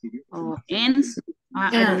ans or ends?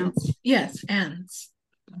 I don't know. Ants. Yes, ants.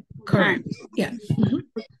 Correct. Yeah. Mhm.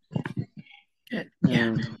 Good.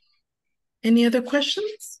 Yeah. Any other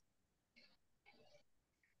questions?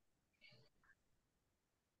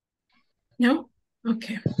 No?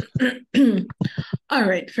 Okay. All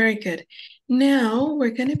right, very good. Now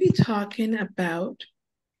we're going to be talking about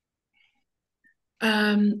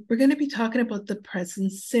the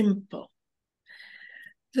present simple.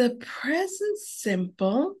 The present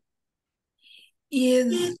simple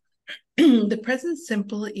is the present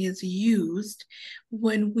simple is used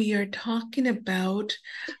when we are talking about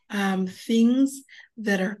things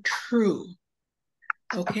that are true.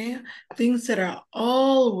 Okay, things that are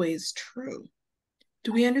always true.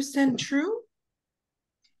 Do we understand true?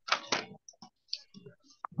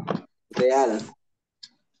 Real.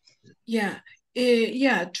 Yeah,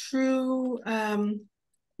 yeah, true.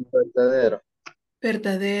 Verdadero.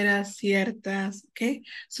 Verdaderas, ciertas. Okay,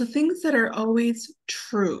 so things that are always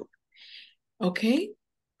true. Okay,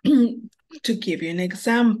 to give you an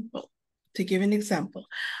example,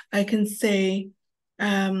 I can say,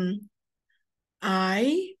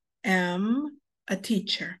 I am a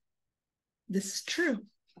teacher. This is true.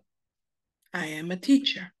 I am a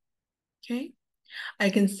teacher. Okay. I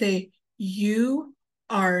can say, you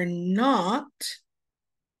are not,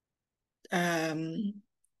 for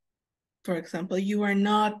example, you are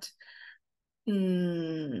not,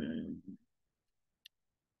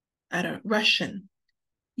 Russian.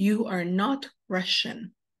 You are not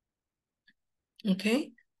Russian.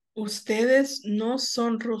 Okay. Ustedes no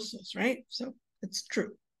son rusos, right? So it's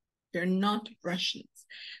true. They're not Russians.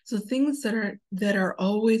 So things that are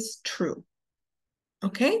always true.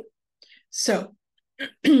 Okay? So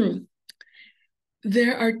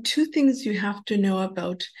there are two things you have to know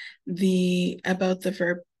about the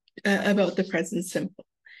verb, about the present simple.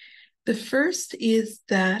 The first is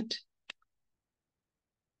that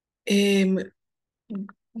the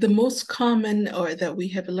most common, or that we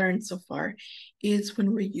have learned so far, is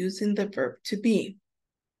when we're using the verb to be.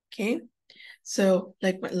 Okay? So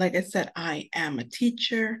like I said, I am a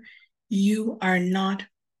teacher. You are not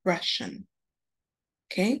Russian.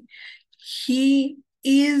 Okay? He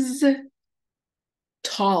is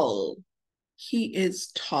tall. He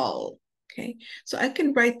is tall. Okay, so I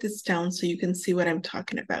can write this down so you can see what I'm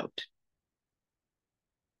talking about.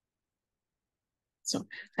 So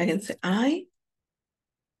I can say, I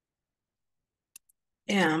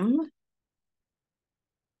am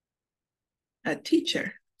a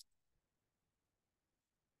teacher.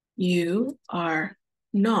 You are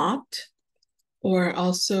not, or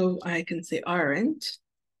also I can say aren't,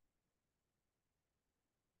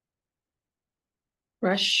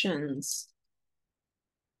 Russians.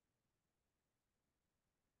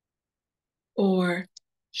 Or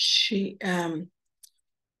he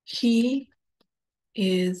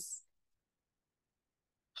is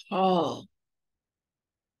tall.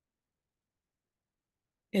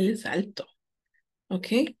 Él es alto.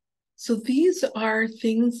 Okay, so these are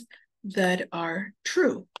things that are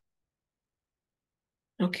true.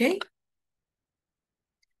 Okay,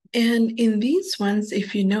 and in these ones,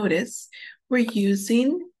 if you notice, we're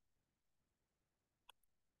using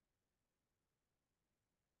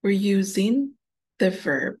the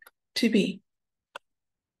verb to be.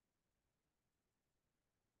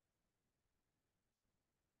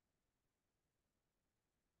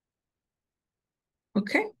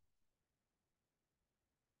 Okay.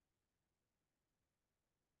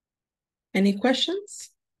 Any questions?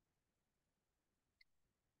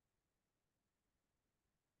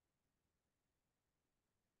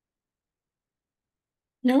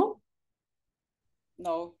 No?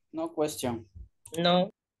 No, no question.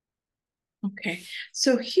 No. Okay,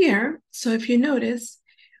 so here, so if you notice,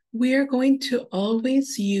 we are going to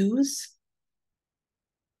always use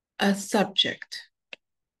a subject.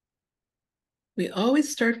 We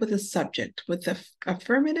always start with a subject, with the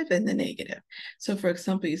affirmative and the negative. So for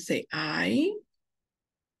example, you say I,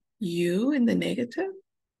 you in the negative,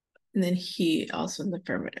 and then he also in the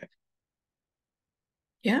affirmative.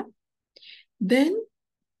 Yeah? Then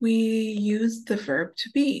we use the verb to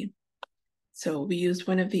be. So we use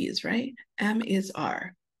one of these, right? Am, is,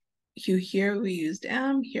 are. Here we used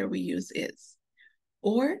am, here we use is.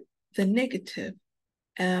 Or the negative,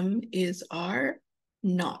 am, is, are,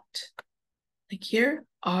 not. Like here,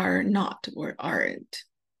 are not or aren't.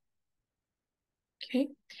 Okay.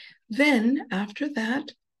 Then after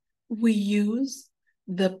that, we use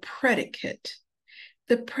the predicate.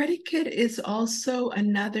 The predicate is also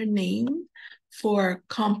another name for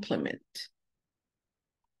complement.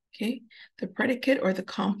 Okay, the predicate or the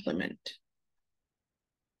complement.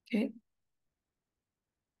 Okay.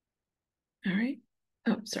 All right.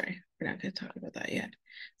 Oh, sorry, we're not going to talk about that yet.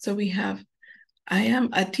 So we have, I am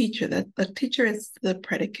a teacher. That the teacher is the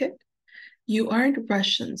predicate. You aren't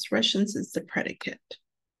Russians. Russians is the predicate.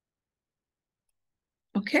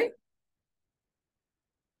 Okay.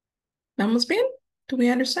 ¿Vamos bien? Do we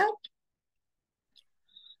understand?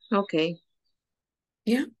 Okay.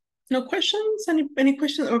 Yeah. No questions? Any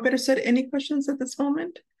questions, or better said, any questions at this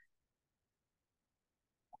moment?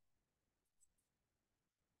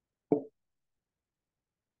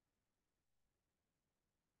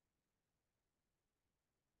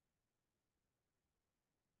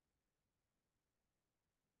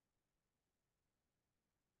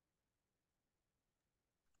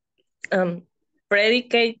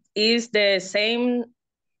 Predicate is the same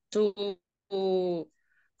to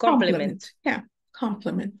complement. Yeah,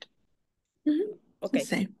 complement. Mm-hmm. Okay. The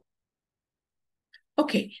same.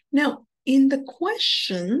 Okay, now in the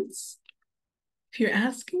questions, if you're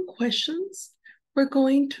asking questions, we're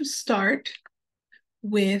going to start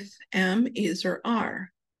with am, is, or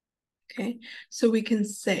are. Okay, so we can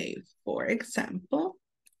say, for example,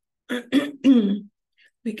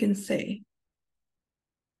 we can say,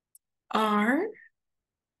 are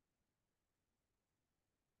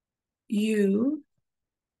you,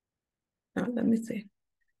 no, let me see,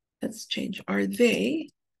 let's change, are they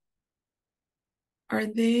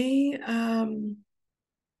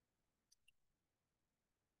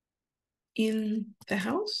in the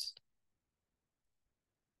house?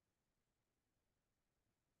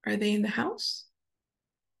 Are they in the house?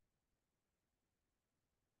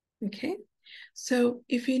 Okay, so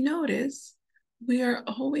if you notice, we are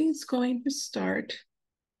always going to start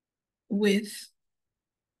with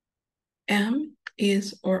am,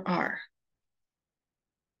 is, or are.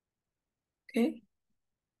 Okay,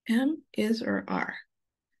 am, is, or are.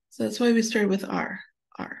 So that's why we start with are.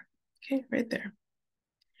 Okay, right there.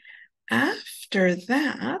 After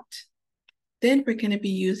that, then we're going to be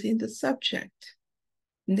using the subject.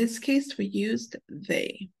 In this case, we used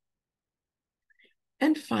they.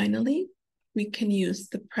 And finally, we can use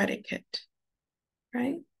the predicate,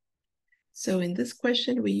 right? So in this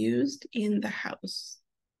question, we used in the house.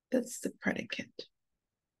 That's the predicate.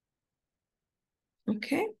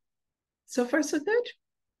 Okay, so far so good?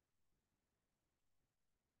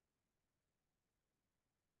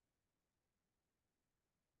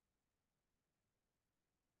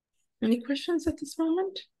 Any questions at this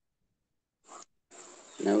moment?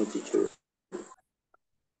 No, teacher.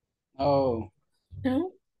 Oh,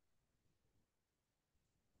 No?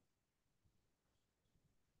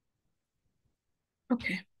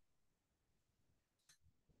 Okay.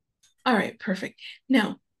 All right, perfect.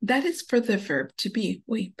 Now, that is for the verb to be.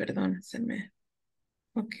 Uy, perdón, se me...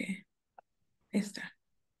 Okay. Ahí está.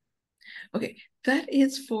 Okay, that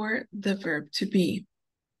is for the verb to be.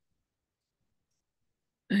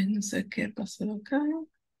 Ay, no sé qué pasó acá. No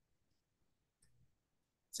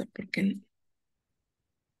sé por qué.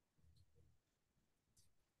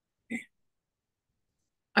 Okay.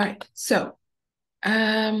 All right, so,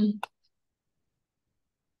 all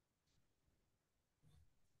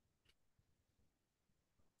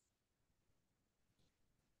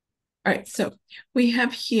right, so we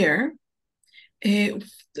have here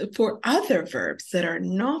for other verbs that are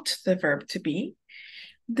not the verb to be,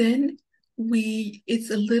 then it's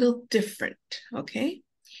a little different, okay?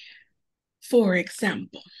 For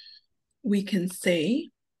example, we can say,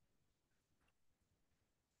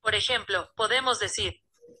 por ejemplo, podemos decir,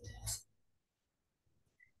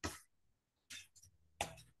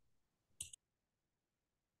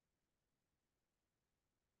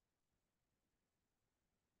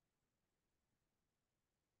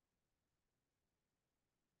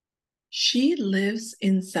 she lives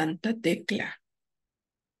in Santa Tecla.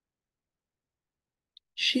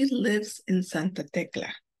 She lives in Santa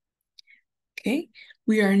Tecla. Okay,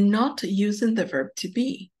 we are not using the verb to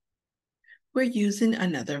be. We're using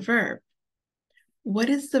another verb. What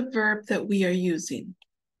is the verb that we are using?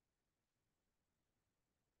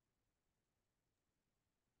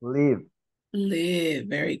 Live. Live,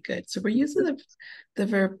 very good. So we're using the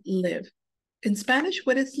verb live. In Spanish,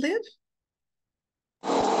 what is live?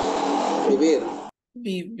 Vivir.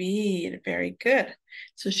 Vivir, very good.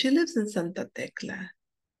 So she lives in Santa Tecla.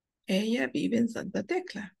 Ella vive en Santa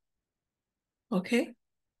Tecla. Okay?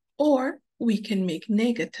 Or we can make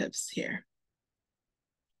negatives here.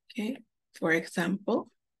 Okay? For example,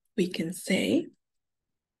 we can say,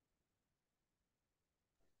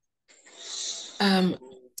 oh,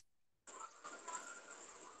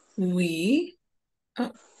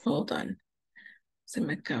 hold on.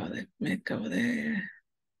 Me acabo de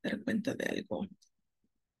dar cuenta de algo.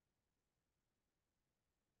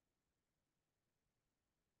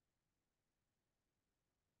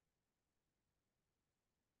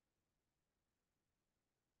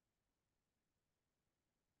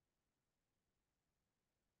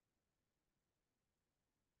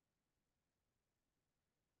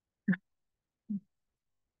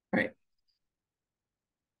 Right.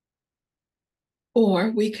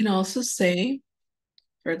 Or we can also say,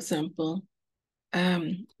 for example,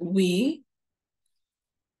 we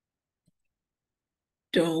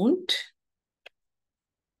don't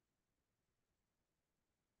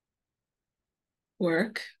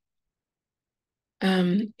work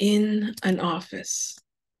in an office.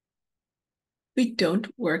 We don't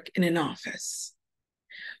work in an office.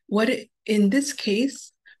 In this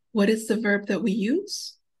case, what is the verb that we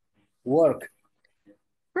use? work.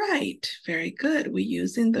 Right, very good. We're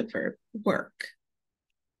using the verb work.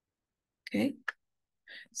 Okay,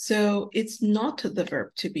 so it's not the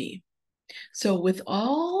verb to be. So with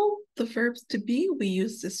all the verbs to be, we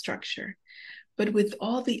use this structure. But with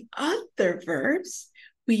all the other verbs,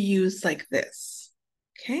 we use like this.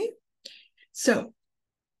 Okay, so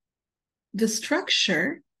the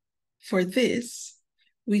structure for this,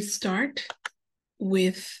 we start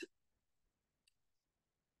with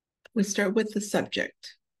the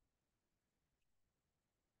subject.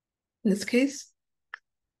 In this case,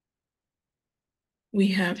 we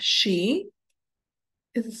have she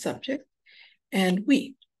is the subject and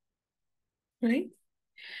we, right?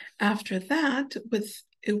 After that,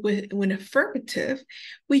 when affirmative,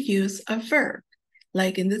 we use a verb,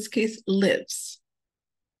 like in this case, lives.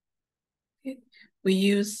 Okay. We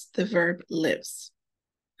use the verb lives.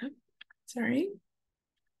 Oh, sorry.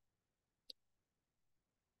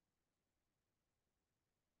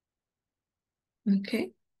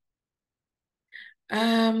 Okay.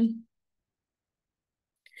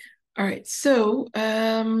 All right, so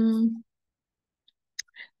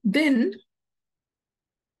then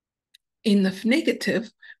in the negative,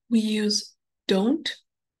 we use don't,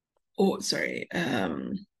 or sorry,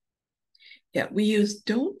 we use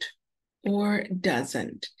don't or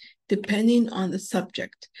doesn't, depending on the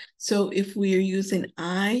subject. So if we are using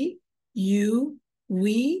I, you,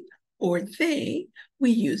 we, or they,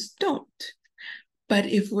 we use don't. But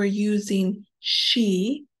if we're using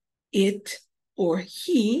she, it, or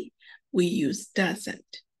he, we use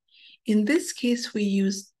doesn't. In this case, we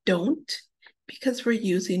use don't because we're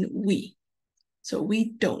using we. So we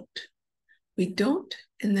don't. We don't,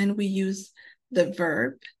 and then we use the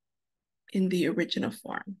verb in the original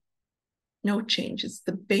form. No changes,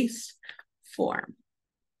 the base form.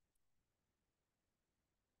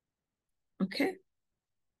 Okay.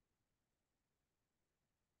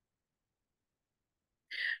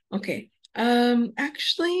 Okay.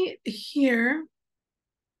 Actually, here,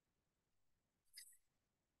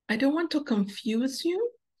 I don't want to confuse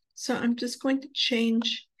you, so I'm just going to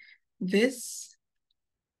change this,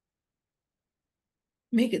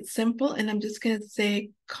 make it simple, and I'm just going to say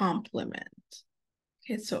complement.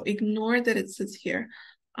 Okay, so ignore that it says here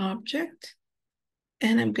object,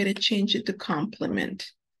 and I'm going to change it to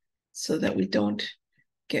complement so that we don't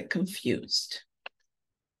get confused.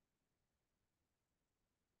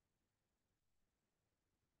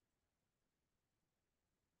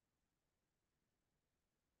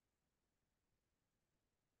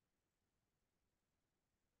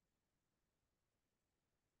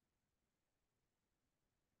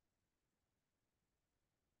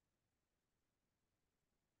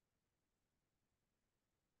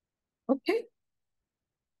 Okay.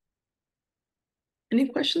 Any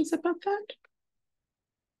questions about that?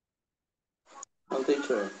 No,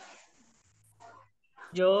 teacher.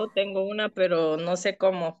 Yo tengo una, pero no sé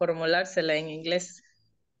cómo formulársela en inglés.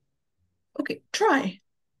 Okay, try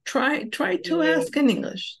to ask in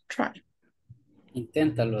English. Try.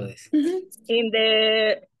 Inténtalo. In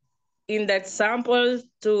the example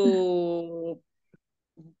to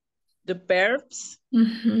the verbs,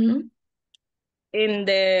 Mm-hmm. in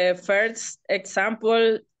the first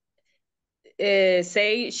example,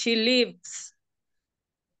 say she lives.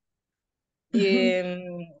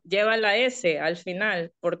 Lleva la S al final.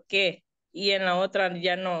 ¿Por qué? Y en la otra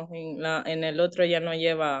ya no. En el otro ya no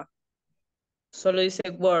lleva. Solo dice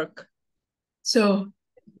work. So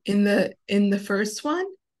in the first one,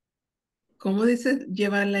 ¿cómo dice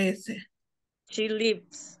lleva la S? She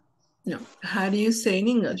lives. No. How do you say in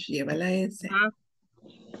English? Lleva la S.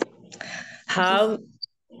 How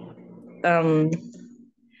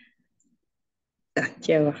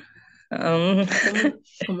lleva.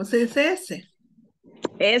 ¿Cómo se dice S?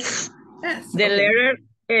 S. S. The Okay. letter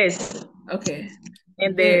S. Okay.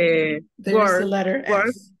 And There's the word. the letter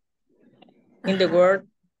S. In the word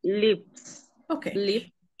lives. Okay. Live.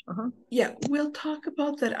 Yeah, we'll talk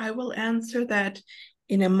about that. I will answer that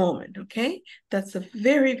in a moment, okay? That's a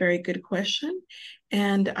very, very good question.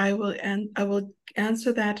 And I will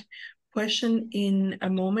answer that question in a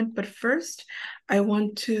moment. But first, I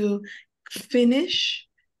want to finish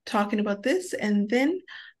talking about this, and then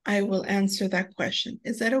I will answer that question.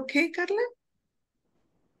 Is that okay, Carla?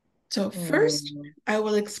 So first, I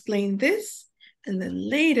will explain this, and then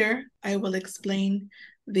later I will explain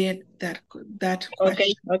that question.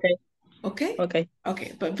 Okay,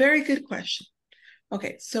 but very good question.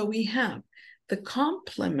 Okay, so we have the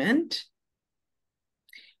complement.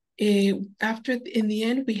 In the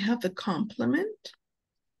end, we have the complement.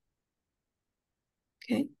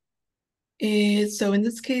 Okay. So in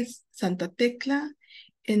this case, Santa Tecla.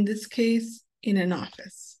 In this case, in an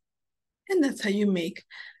office. And that's how you make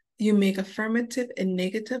affirmative and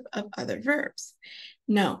negative of other verbs.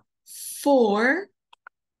 Now, for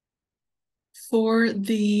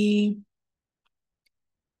the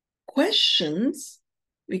questions,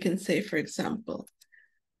 we can say, for example,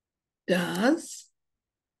 does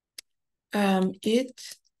it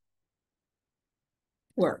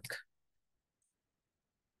work?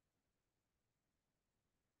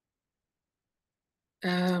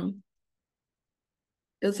 Does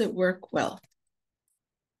it work well?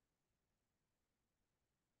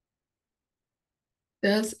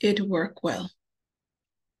 Does it work well?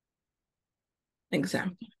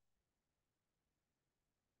 Example.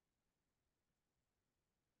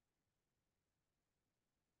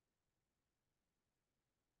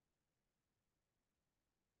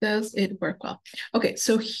 Does it work well? Okay,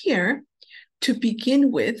 so here, to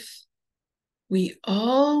begin with, we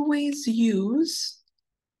always use,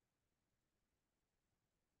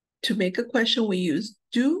 to make a question, we use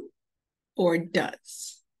do or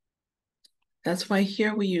does. That's why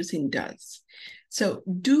here we're using does. So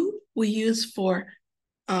do we use for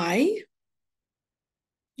I,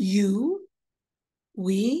 you,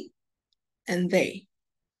 we, and they.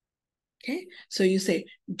 Okay, so you say,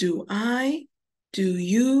 do I, do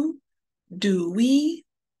you, do we,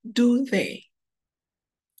 do they.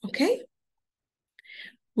 Okay?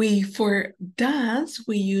 For does,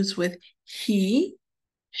 we use with he,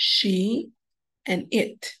 she, and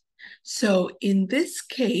it. So in this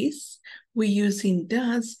case, we're using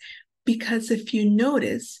does because if you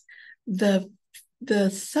notice, the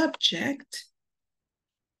subject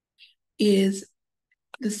is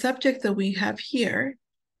the subject that we have here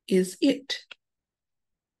is it.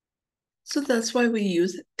 So that's why we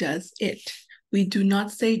use does it. We do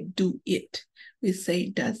not say do it. We say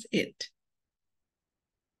does it.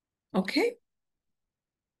 Okay?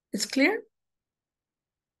 It's clear?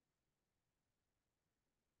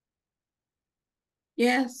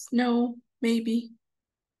 Yes, no, maybe.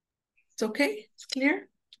 It's okay? It's clear?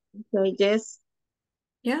 Okay, yes.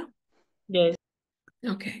 Yeah? Yes.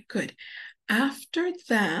 Okay, good. After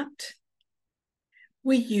that,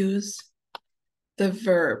 we use the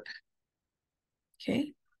verb.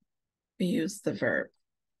 Okay? We use the verb.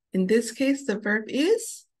 In this case, the verb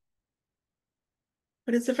is,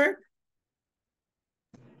 what is the verb?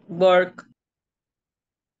 Work.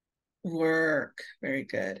 Work. Very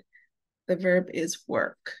good. The verb is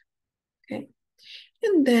work. Okay?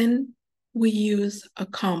 And then we use a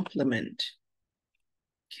complement.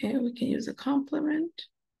 Okay, we can use a complement.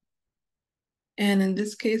 And in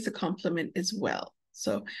this case, the complement is well.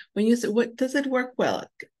 So when you say, what does it work well?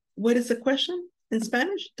 What is the question in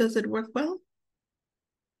Spanish? Does it work well?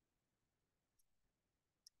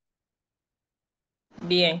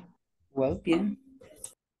 Bien. Well, bien.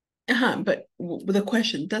 But the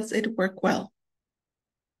question, does it work well?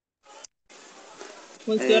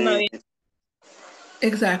 Funciona bien.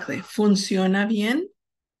 Exactly. ¿Funciona bien?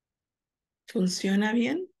 ¿Funciona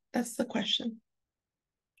bien? That's the question.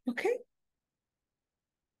 Okay.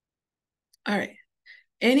 All right.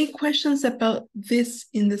 Any questions about this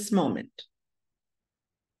in this moment?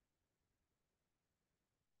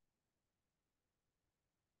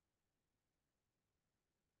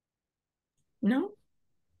 No?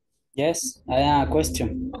 Yes, I have a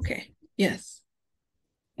question. Okay. Yes.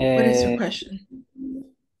 What is your question?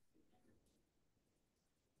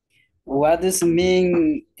 What does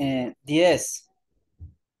mean DS?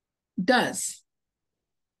 Does.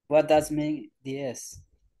 What does mean DS?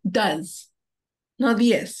 Does. Not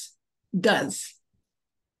yes. Does.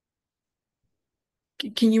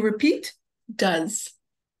 Can you repeat? Does.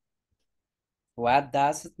 What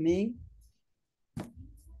does it mean?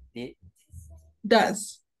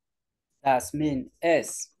 Does. Does mean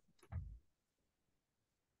S.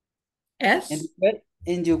 S?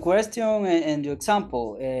 In your question and your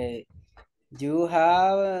example, you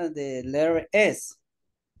have the letter S,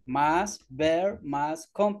 más verb, más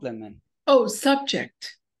complement. Oh,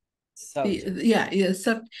 subject. Subject.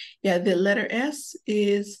 The letter S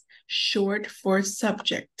is short for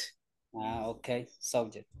subject. Okay,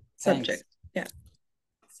 subject. Subject, Thanks. yeah.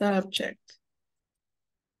 Subject.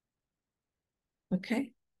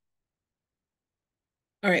 Okay.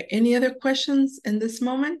 All right, any other questions in this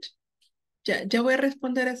moment? Ya voy a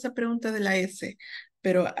responder a esa pregunta de la S,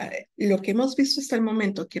 pero lo que hemos visto hasta el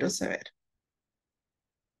momento quiero saber.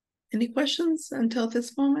 Any questions until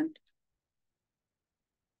this moment?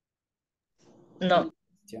 No.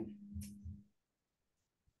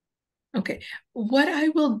 Okay, what I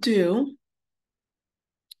will do,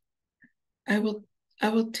 I will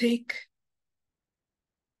take,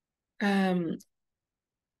 I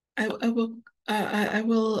will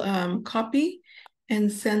copy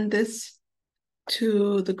and send this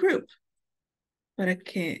to the group para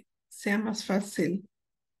que sea más fácil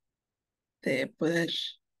de poder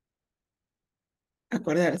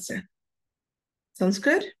acordarse. Sounds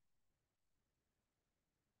good?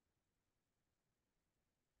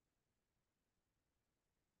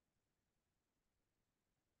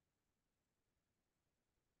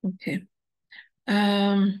 Okay.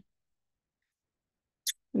 I'm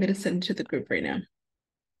going to send it to the group right now.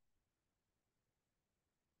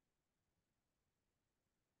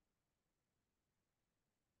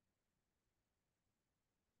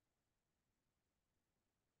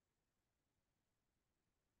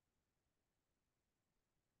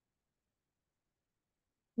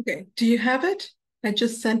 Okay, do you have it? I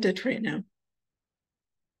just sent it right now.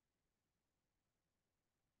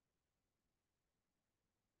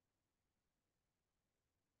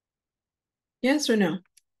 Yes or no?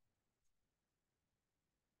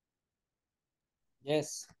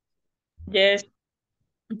 Yes. Yes.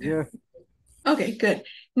 Okay. Yeah. Okay, good.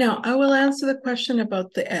 Now I will answer the question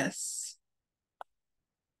about the S.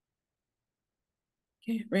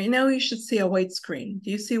 Okay, right now you should see a white screen. Do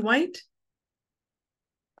you see white?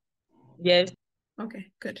 Yes.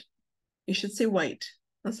 Okay, good. You should see white.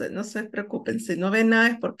 No se preocupen. Si no ven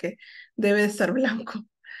nada es porque debe estar blanco.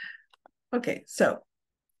 Okay, so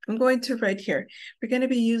I'm going to write here. We're going to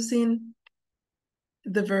be using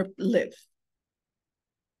the verb live.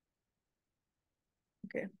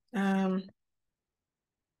 Okay.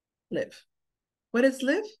 Live. What is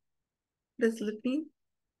live? What does live mean?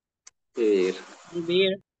 Vivir.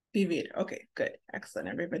 Vivir. Vivir. Okay, good. Excellent.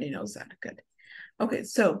 Everybody knows that. Good. Okay,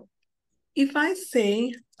 so if I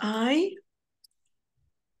say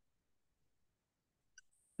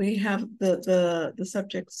we have the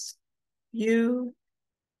subjects you,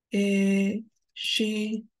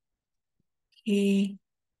 she, he,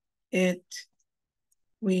 it,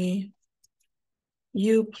 we,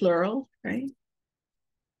 you plural, right?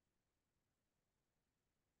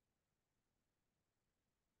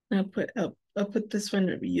 I'll put this one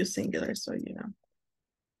to be you singular, so you know.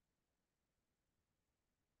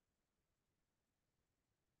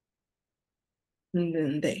 And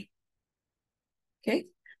then they. Okay,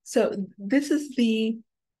 so this is the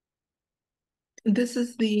let's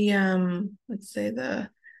say the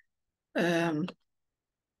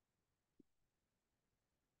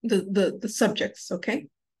subjects, okay?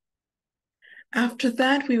 After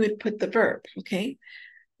that, we would put the verb, okay?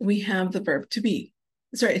 We have the verb to be.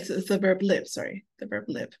 Sorry, it's the verb live, sorry, the verb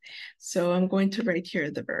live. So I'm going to write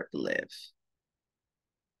here the verb live.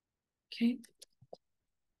 Okay.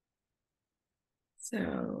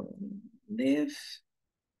 So live,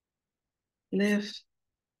 live,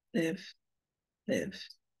 live, live,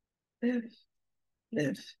 live,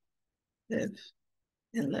 live, live,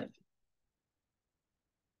 and live.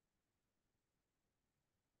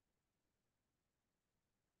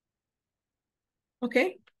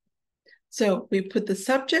 Okay, so we put the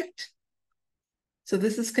subject. So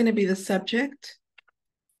this is going to be the subject.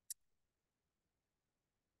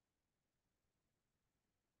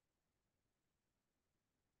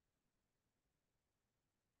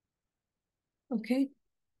 Okay,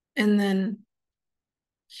 and then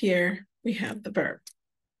here we have the verb.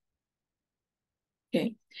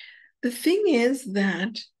 Okay, the thing is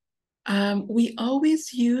that we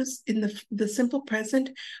always use in the simple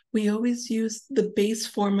present, we always use the base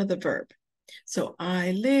form of the verb. So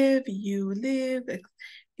I live, you live,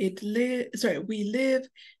 it live, sorry, we live,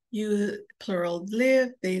 you plural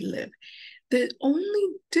live, they live. The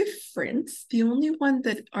only difference, the only one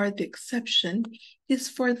that are the exception is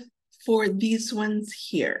for these ones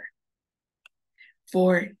here.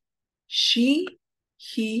 For she,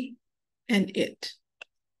 he, and it.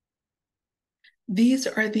 These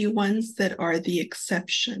are the ones that are the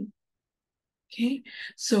exception. Okay,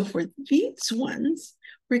 so for these ones,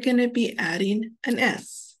 we're going to be adding an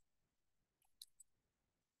S.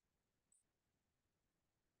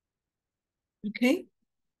 Okay,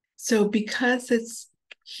 so because it's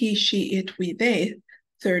he, she, it, we, they,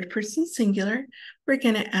 third person singular, we're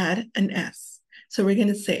going to add an S. So we're going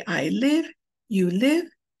to say I live, you live,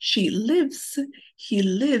 she lives, he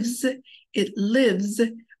lives, it lives,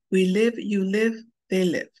 we live, you live, they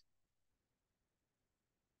live.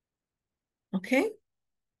 Okay?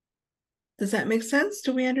 Does that make sense?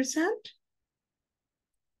 Do we understand?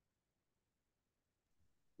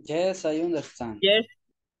 Yes, I understand. Yes.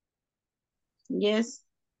 Yes.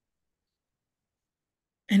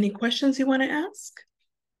 Any questions you want to ask?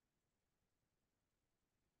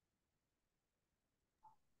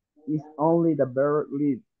 It's only the verb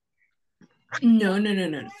live. No.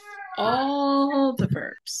 All the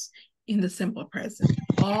verbs in the simple present.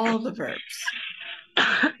 All the verbs.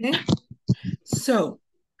 Okay? So,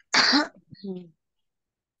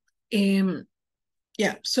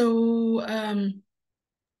 yeah, so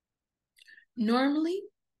normally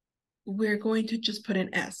we're going to just put an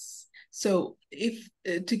S. So if,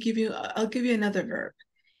 to give you, I'll give you another verb.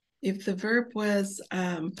 If the verb was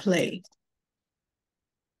play.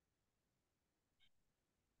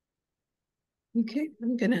 Okay,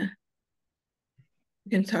 I'm gonna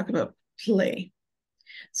talk about play.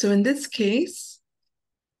 So in this case,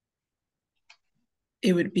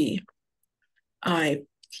 it would be I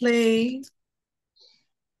play,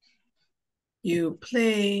 you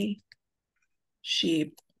play,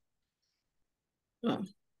 she, oh,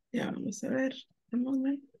 yeah, vamos a ver, a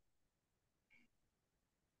moment.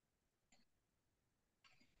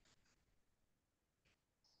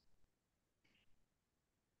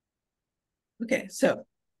 Okay, so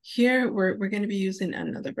here we're going to be using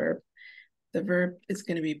another verb. The verb is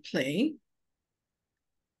going to be play.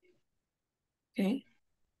 Okay.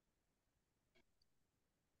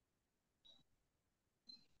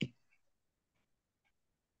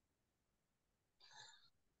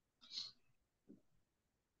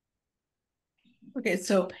 Okay,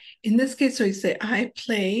 so in this case, so you say I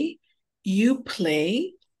play, you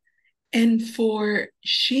play, and for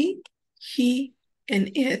she, he,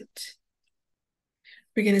 and it,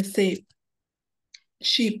 we're going to say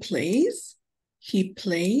she plays, he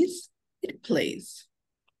plays, it plays.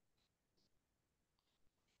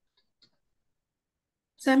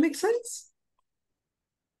 Does that make sense?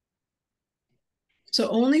 So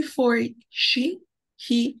only for she,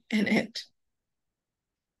 he, and it.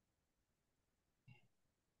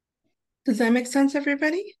 Does that make sense,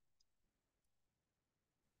 everybody?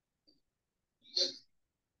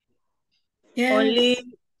 Yes.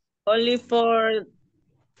 Only for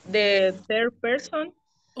the third person.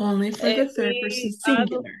 Only for the third person,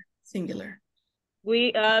 singular.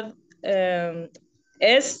 We add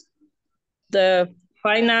S, the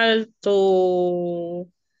final to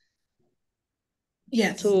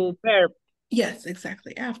verb. Yes,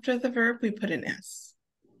 exactly. After the verb, we put an S.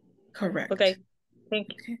 Correct. Okay, thank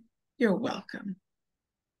you. Okay. You're welcome.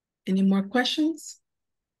 Any more questions?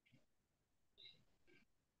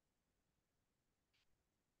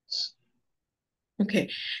 Okay,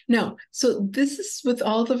 now, so this is with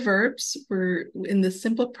all the verbs. We're in the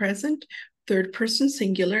simple present, third person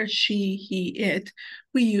singular, she, he, it.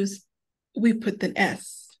 We put the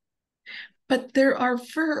S. But there are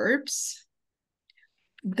verbs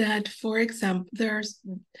that, for example,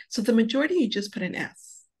 so the majority, you just put an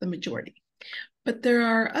S, the majority. But there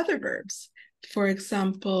are other verbs. For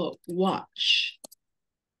example, watch.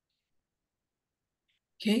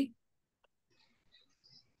 Okay.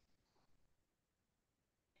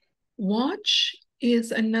 Watch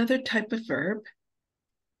is another type of verb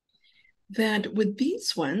that with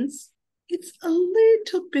these ones, it's a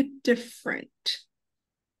little bit different.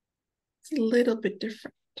 It's a little bit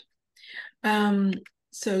different.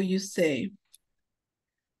 So you say,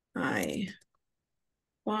 I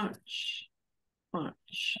watch,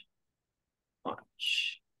 watch,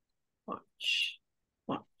 watch, watch,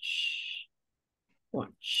 watch,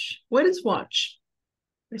 watch. What is watch?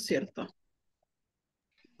 Es cierto.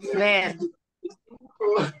 Ver.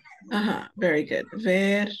 Very good.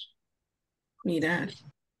 Ver, mirar.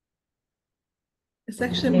 It's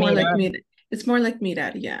actually more like mirar. It's more like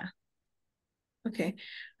mirar, yeah. Okay.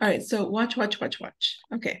 All right. So watch, watch, watch, watch.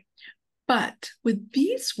 Okay. But with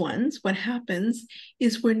these ones, what happens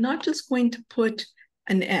is we're not just going to put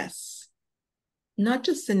an S, not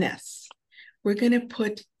just an S. We're going to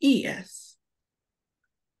put ES.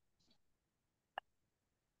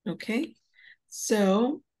 Okay.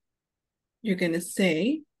 So you're going to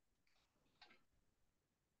say,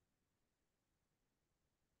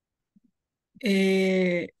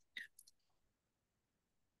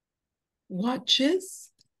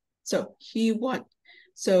 watches. So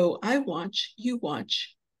so I watch, you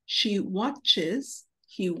watch, she watches,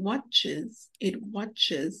 he watches, it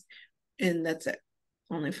watches, and that's it.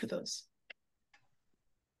 Only for those.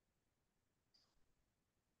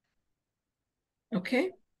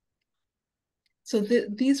 Okay. So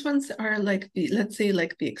these ones are like let's say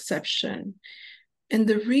like the exception. And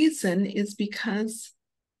the reason is because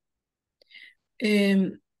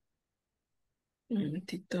un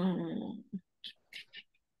momentito.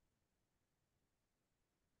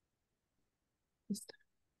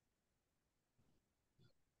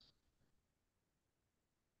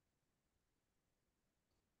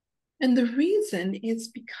 And the reason is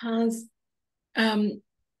because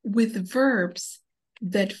with verbs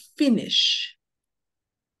that finish,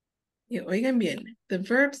 oigan bien, the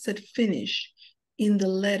verbs that finish in the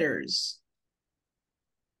letters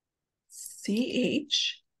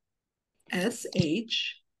CH,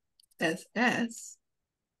 SH, SS,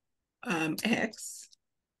 X,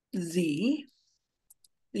 Z,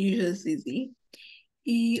 usually Z,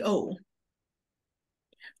 EO.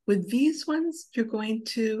 With these ones, you're going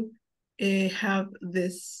to have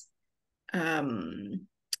this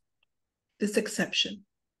this exception.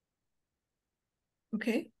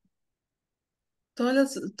 Okay.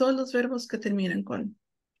 Todos los verbos que terminan con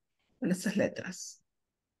estas letras.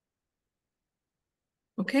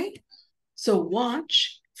 Okay. So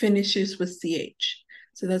watch finishes with CH.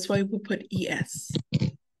 So that's why we put ES.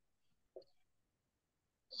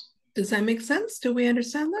 Does that make sense? Do we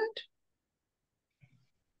understand that?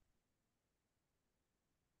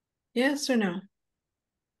 Yes or no?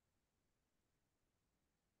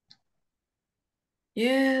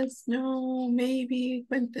 Yes, no, maybe,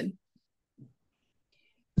 cuenten.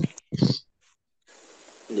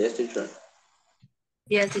 Yes, teacher.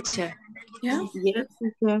 Yes, teacher. Yeah? Yes,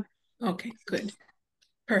 teacher. Okay, good.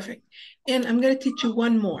 Perfect. And I'm going to teach you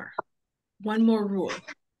one more rule.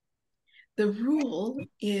 The rule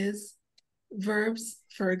is verbs,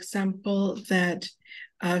 for example, that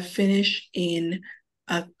finish in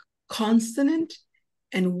a consonant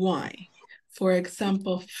and Y. For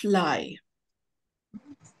example, fly.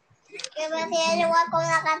 ¿Qué va a hacer el agua con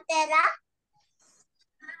la cartera?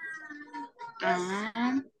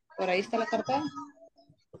 Ah, por ahí está la cartera.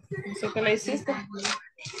 No sé qué le hiciste.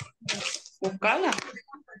 Buscala.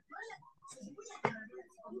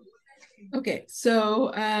 Okay,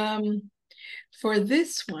 so for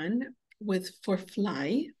this one, for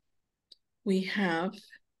fly, we have,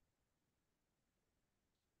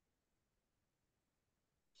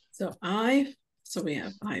 so we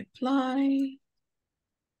have I fly,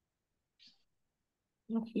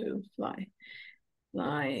 flew, fly,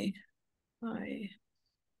 fly, fly,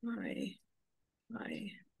 fly,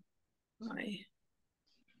 fly, fly,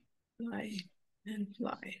 fly, and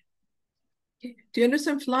fly. Okay. Do you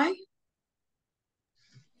understand fly?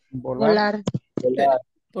 Volar. Good.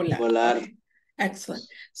 Volar. Volar. Okay. Excellent.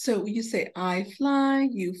 So you say I fly,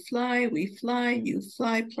 you fly, we fly, you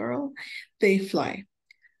fly, plural, they fly.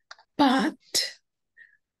 But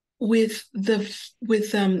with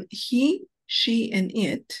he, she, and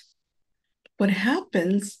it, what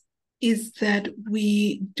happens is that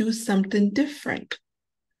we do something different.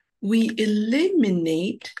 We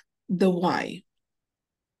eliminate the Y.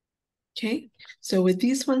 Okay, so with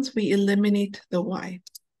these ones, we eliminate the Y.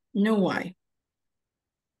 No Y.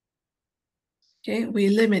 Okay, we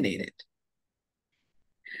eliminate it.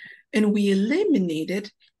 And we eliminate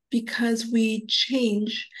it because we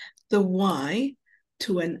change the Y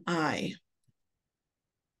to an I.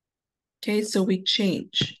 Okay, so we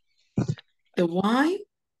change the Y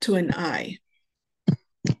to an I.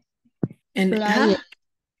 And,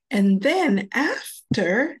 and then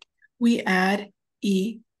after, we add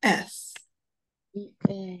ES.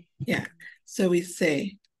 Yeah, so we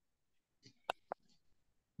say,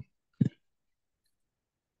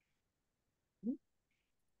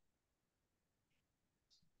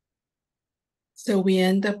 so we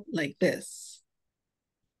end up like this.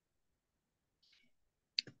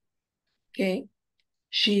 Okay,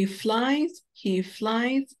 she flies, he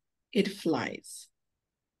flies, it flies.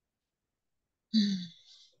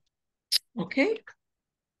 Okay.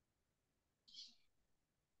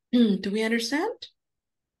 Do we understand?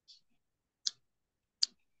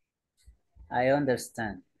 I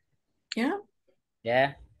understand. Yeah.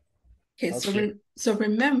 Yeah. Okay, okay. So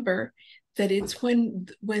remember that it's when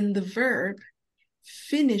the verb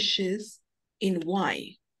finishes in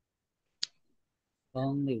Y.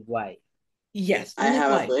 Only Y. Yes. I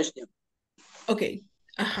have a question. Okay.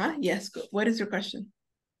 Yes, good. What is your question?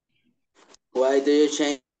 Why do you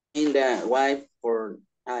change the Y for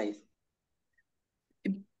I?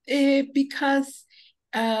 Because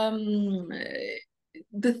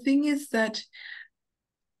the thing is that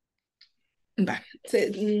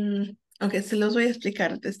ok, se los voy a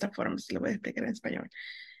explicar de esta forma, se lo voy a explicar en español.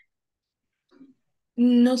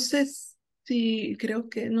 No sé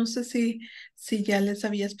no sé si ya les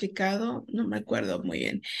había explicado, no me acuerdo muy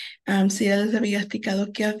bien, si ya les había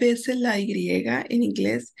explicado que a veces la Y en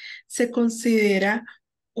inglés se considera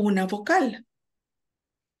una vocal.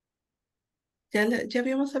 ¿Ya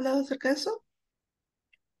habíamos hablado acerca de eso?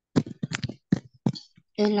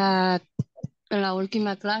 En la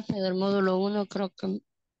última clase del módulo 1 creo que,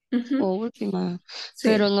 o última, sí.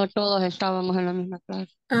 Pero no todos estábamos en la misma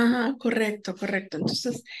clase. Ajá, correcto.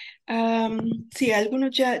 Entonces, si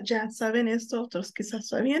algunos ya saben esto, otros quizás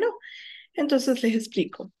todavía no, entonces les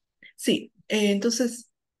explico. Sí, entonces,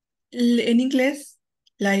 en inglés,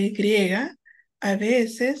 la Y a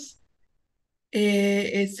veces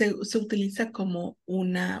se utiliza como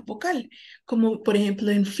una vocal, como por ejemplo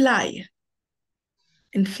en fly.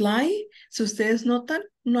 En fly, si ustedes notan,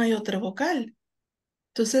 no hay otra vocal.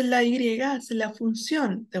 Entonces la Y hace la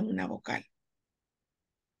función de una vocal.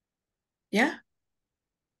 ¿Ya?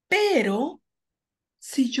 Pero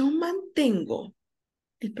si yo mantengo,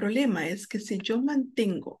 el problema es que si yo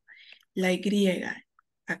mantengo la Y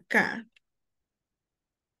acá,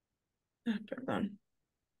 perdón,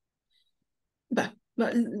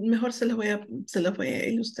 mejor se los voy a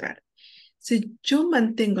ilustrar. Si yo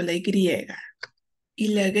mantengo la Y y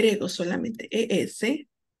le agrego solamente ES,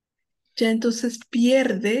 ya entonces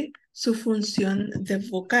pierde su función de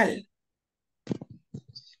vocal.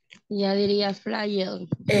 Ya diría fly.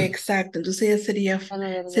 Exacto, entonces ya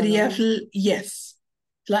sería yes.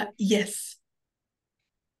 Yes.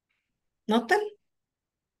 ¿Notan?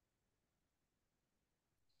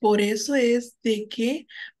 Por eso es de que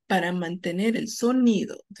para mantener el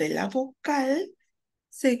sonido de la vocal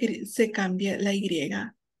se cambia la Y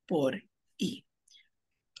por I.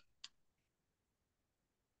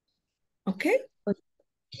 ¿Ok?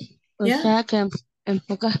 O sea que en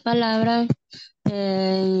pocas palabras,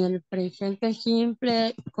 en el presente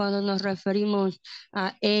simple, cuando nos referimos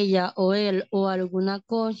a ella o él o alguna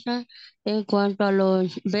cosa, en cuanto a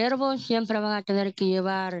los verbos, siempre van a tener que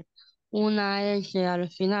llevar una S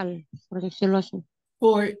al final, por decirlo así.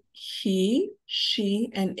 For he, she,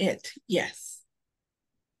 and it, yes.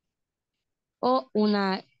 O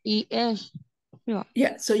una ES. Yeah.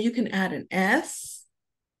 Yeah, so you can add an S,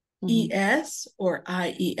 ES, or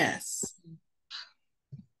IES.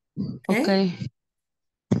 Okay.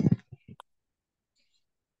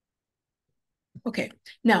 Okay,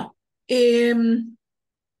 now, be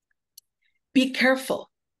careful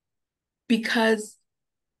because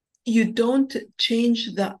you don't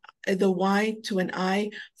change the Y to an I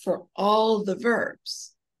for all the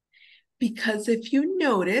verbs. Because if you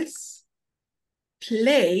notice,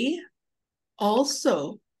 play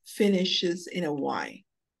also finishes in a Y.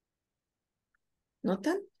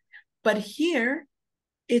 Notan? But here,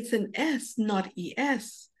 it's an S, not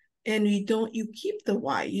ES. And you keep the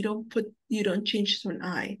Y. You don't change to an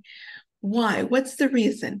I. Why? What's the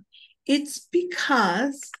reason? It's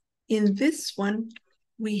because in this one,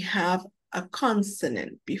 we have a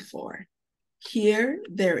consonant before. Here,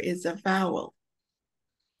 there is a vowel.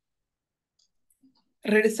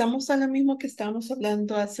 Regresamos a lo mismo que estábamos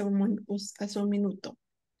hablando hace un minuto.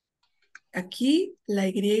 Aquí, la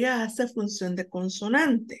Y hace función de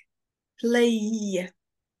consonante. Play.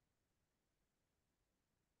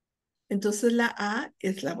 Entonces, la A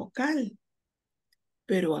es la vocal.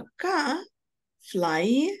 Pero acá,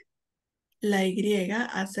 fly, la Y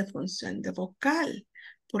hace función de vocal,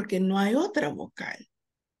 porque no hay otra vocal.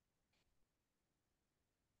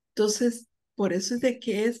 Entonces, por eso es de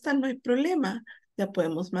que esta no hay problema, la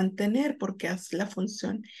podemos mantener porque hace la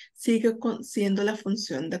función, sigue siendo la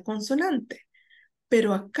función de consonante.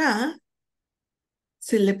 Pero acá,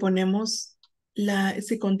 si le ponemos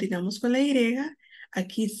si continuamos con la Y,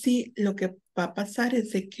 aquí sí lo que va a pasar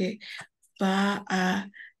es de que va a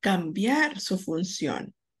cambiar su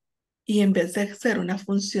función. Y en vez de ser una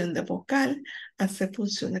función de vocal, hace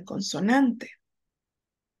función de consonante.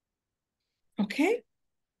 Okay?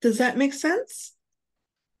 Does that make sense?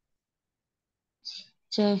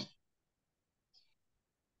 Sí.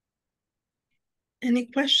 Any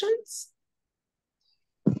questions?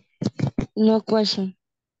 No question.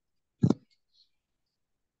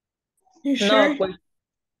 You sure? No, pues.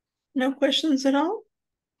 No questions at all?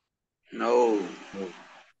 No.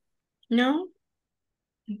 No?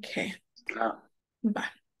 Okay. No.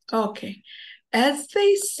 Va. Okay. As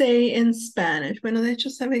they say in Spanish. Bueno, de hecho,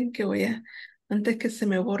 saben que antes que se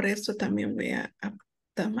me borre esto, también voy a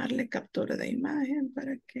tomarle captura de imagen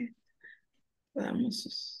para que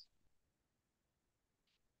podamos,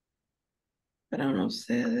 para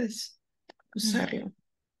ustedes usarlo.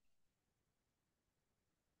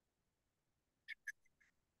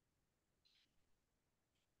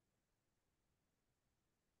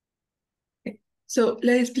 So,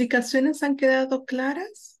 ¿las explicaciones han quedado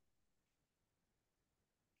claras?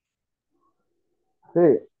 Sí,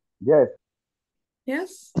 yes.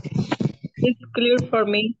 Yes? It's clear for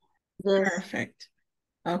me. Yes. Perfect.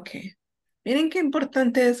 Okay. Miren qué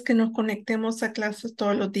importante es que nos conectemos a clases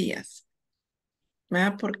todos los días.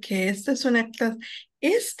 ¿Verdad? Porque esta es una clase,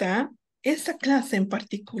 esta clase en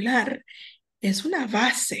particular es una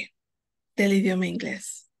base del idioma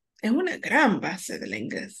inglés. Es una gran base del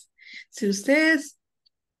inglés. Si ustedes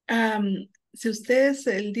el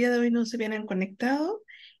día de hoy no se vienen conectado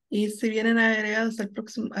y se vienen agregados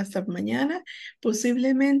hasta mañana,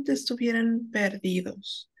 posiblemente estuvieran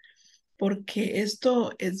perdidos, porque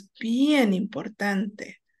esto es bien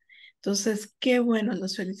importante. Entonces, qué bueno,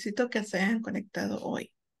 los felicito que se hayan conectado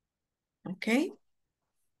hoy. ¿Ok?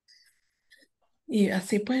 Y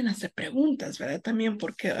así pueden hacer preguntas, ¿verdad? También,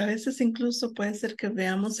 porque a veces incluso puede ser que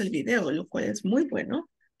veamos el video, lo cual es muy bueno,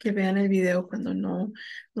 que vean el video cuando no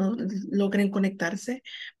logren conectarse.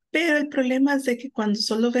 Pero el problema es de que cuando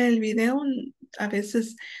solo ven el video, a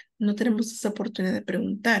veces no tenemos esa oportunidad de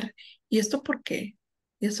preguntar. ¿Y esto por qué?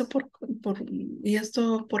 ¿Y esto ¿y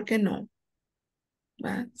esto por qué no?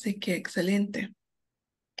 ¿Va? Así que excelente.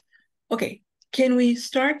 Ok, can we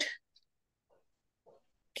start?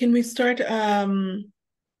 Can we start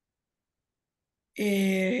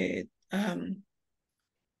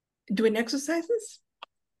doing exercises?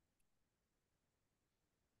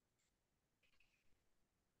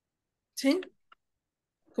 ¿Sí?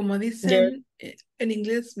 Como dicen en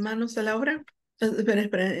inglés, manos a la obra. Espera,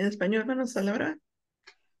 en español, manos a la obra.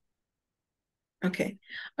 Okay.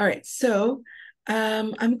 All right. So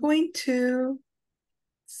I'm going to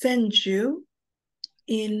send you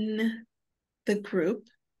in the group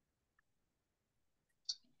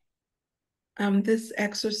this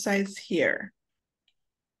exercise here.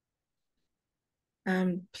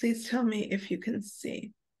 Please tell me if you can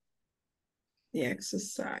see the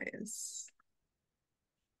exercise.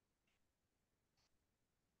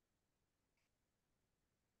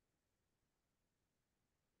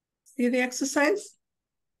 See the exercise?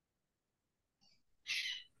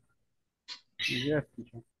 Yes,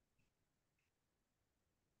 teacher.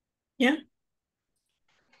 Yeah?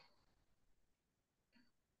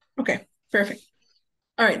 Okay, perfect.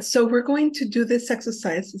 All right, so we're going to do this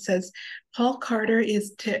exercise. It says, Paul Carter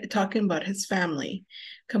is talking about his family.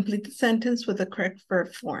 Complete the sentence with the correct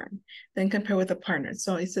verb form. Then compare with a partner.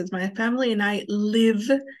 So it says, my family and I live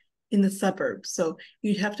in the suburbs. So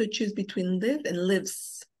you have to choose between live and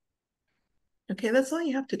lives. Okay, that's all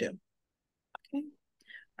you have to do. Okay.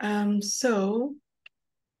 So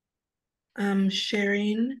I'm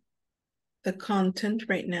sharing the content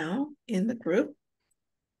right now in the group,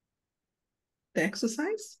 the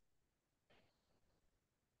exercise.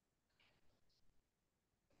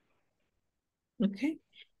 Okay,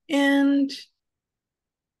 and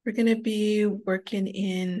we're going to be working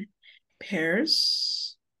in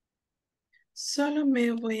pairs. Solo me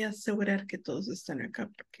voy a asegurar que todos están acá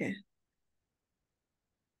porque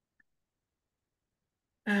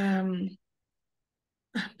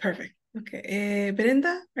perfect. Okay,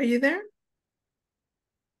 Brenda, are you there?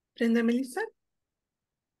 Brenda Melissa?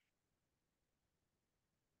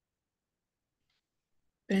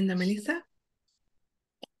 Brenda Melissa?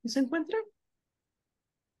 ¿No se encuentra?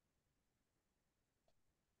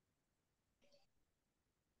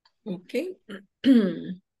 Ok.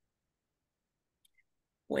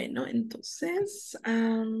 Bueno, entonces,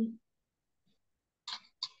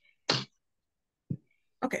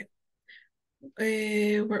 okay.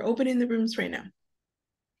 We're opening the rooms right now.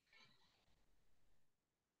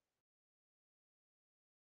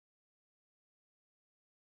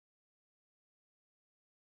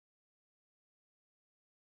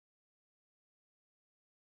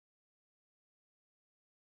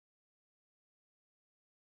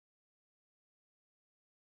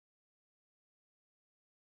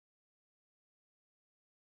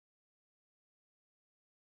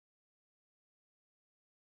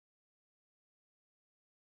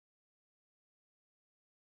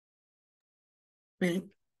 Really?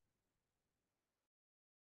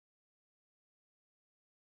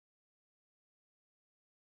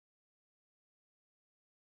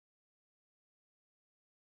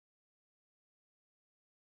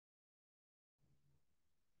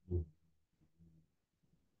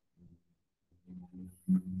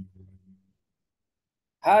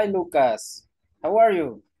 Hi, Lucas. How are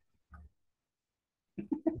you?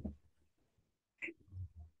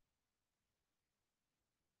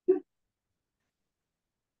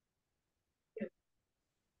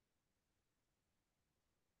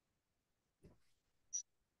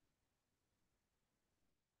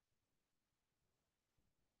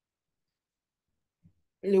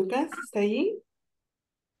 Lucas, ¿está ahí?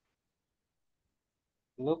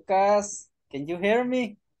 Lucas, can you hear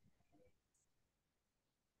me?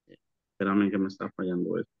 Espérame que me está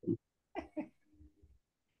fallando esto.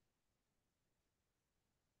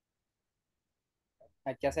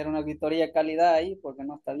 Hay que hacer una auditoría de calidad ahí porque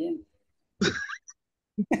no está bien.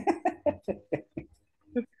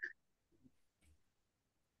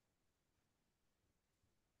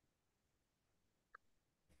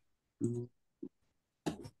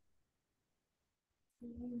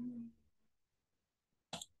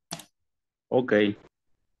 Okay.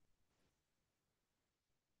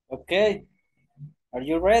 Okay. Are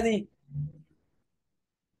you ready?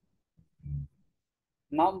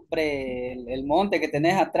 No, hombre, el monte que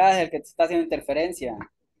tenés atrás es el que te está haciendo interferencia.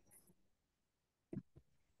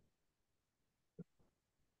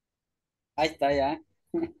 Ahí está ya.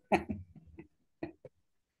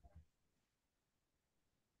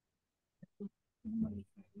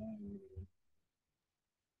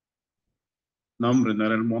 No, hombre, no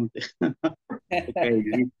era el monte. Ok,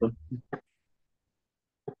 listo.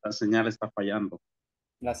 La señal está fallando.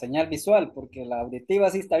 La señal visual, porque la auditiva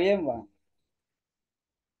sí está bien, va.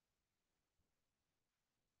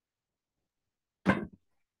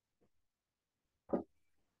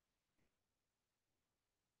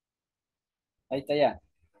 Ahí está ya.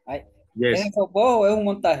 Ahí. ¿Es Yes. eso vos o es un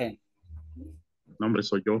montaje? No, hombre,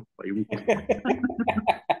 soy yo. Hay un...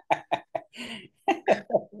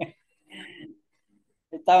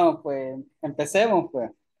 Estamos, pues, empecemos,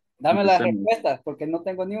 pues. Dame las Empecemos. respuestas, porque no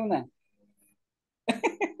tengo ni una.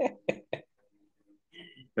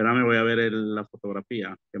 Espérame, voy a ver la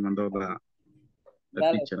fotografía que mandó la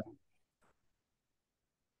Dale, teacher. pues.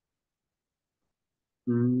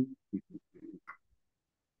 Mm,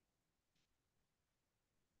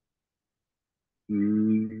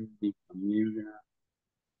 mi familia.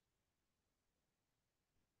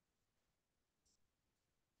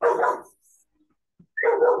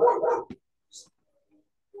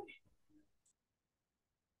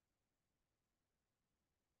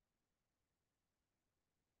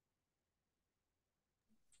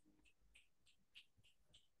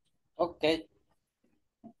 Ok.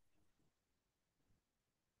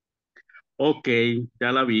 Ok,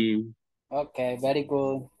 ya la vi. Ok, very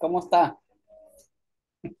good. ¿Cómo está?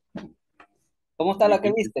 ¿Cómo está la que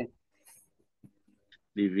Difícil, viste?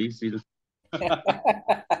 difícil.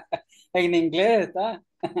 En inglés está.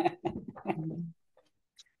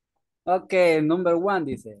 Ok, number one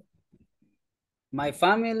dice. My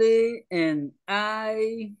family and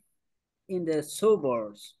I in the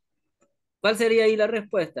suburbs. ¿Cuál sería ahí la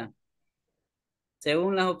respuesta?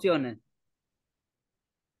 Según las opciones.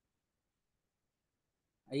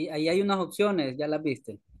 Ahí hay unas opciones, ya las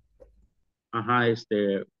viste. Ajá, Es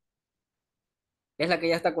la que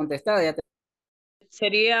ya está contestada.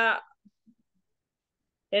 Sería,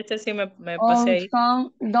 este sí me pasé ahí.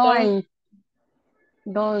 Opción Son,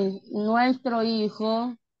 2. Nuestro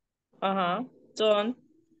hijo. ajá, don't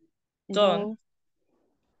Dos.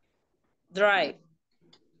 drive.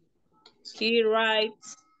 He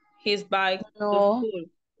rides his bike to No.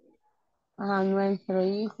 school. Ajá, nuestro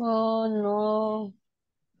hijo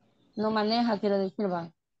no maneja, quiere decir,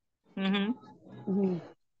 va. Ujú. Ujú.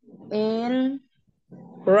 Él,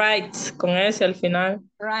 Rides, con ese al final.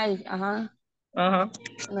 right, ajá. Ajá.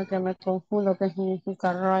 No, que me confundo qué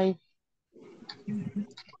significa right.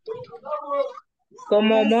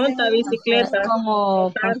 Como monta bicicleta. Como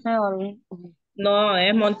Montar. paseo, No,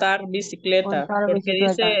 es montar bicicleta. montar Porque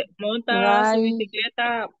bicicleta. dice, monta su Right,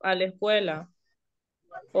 bicicleta a la escuela.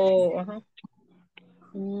 O, ajá.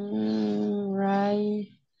 right.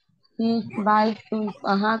 His bike,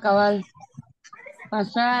 ajá, cabal.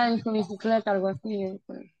 Pasar en su bicicleta, algo así.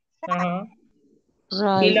 Pues. Ajá. Y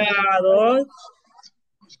Right. la dos,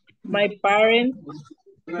 my parents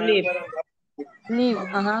live. Live,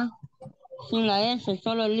 ajá. Sin la S,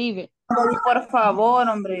 solo live. Por favor,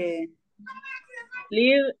 hombre.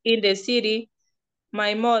 Live in the city.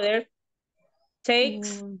 My mother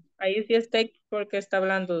takes. Mm, Ahí sí es take porque está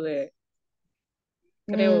hablando de,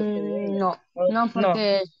 creo que de ella. no, no, No.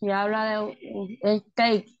 porque si habla de es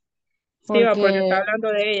take, Sí, va, porque está porque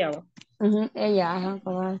hablando de ella. Va. ella, ajá,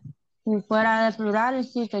 cabal. Si fuera de plural,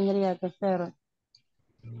 sí tendría que ser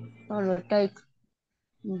solo take.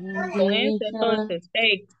 Con ese Dice, entonces,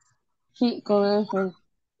 take. sí, con eso.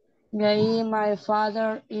 De ahí, my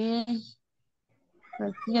father is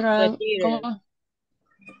retired. ¿Cómo? Retired.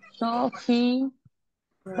 So he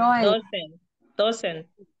doesn't, Doesn't.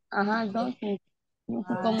 ajá, doesn't. No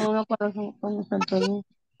sé cómo, no me acuerdo cómo se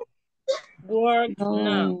pronuncia. Work now.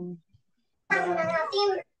 No.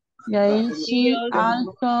 De ahí, He she also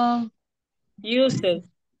also uses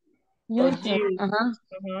or uses, use. ajá,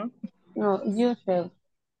 Uh-huh. no, uses,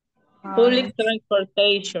 Public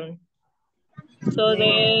transportation. So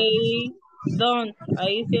they don't.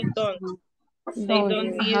 Ahí sí es don't. They don't,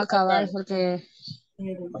 don't need ajá, a car. cabal, porque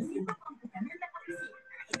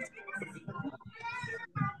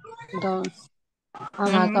don't,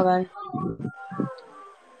 ajá, Ujú. cabal.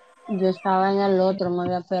 Yo estaba en el otro, me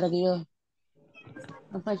había perdido.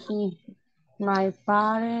 No fue así. My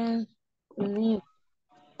parents live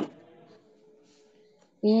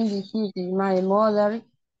in the city. My mother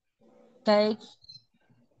takes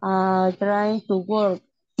a train to work.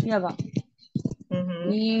 Ya va.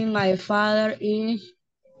 Ujú. Y my father is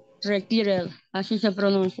retired. Así se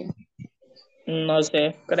pronuncia. No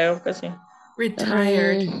sé, creo que sí.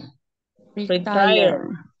 Retired. Retire. Retired.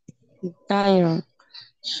 Retired.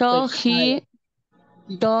 So Retire. he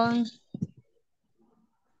don't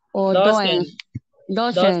or don't Doesn't.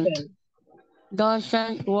 doesn't Doesn't.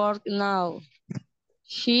 doesn't work now.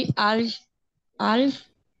 She also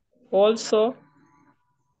Also.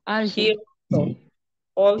 also He also.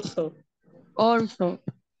 Also. also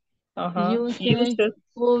Ajá. uses Uses.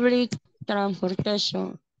 public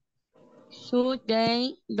transportation. So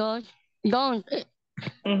they don't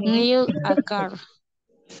Ujú. need a car.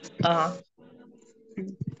 Ajá.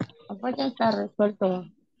 Aparte está resuelto.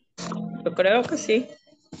 Yo creo que sí.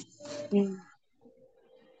 Mm.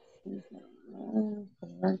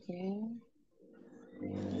 ¿Verdad que?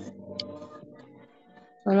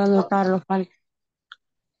 Solo anotarlo falta.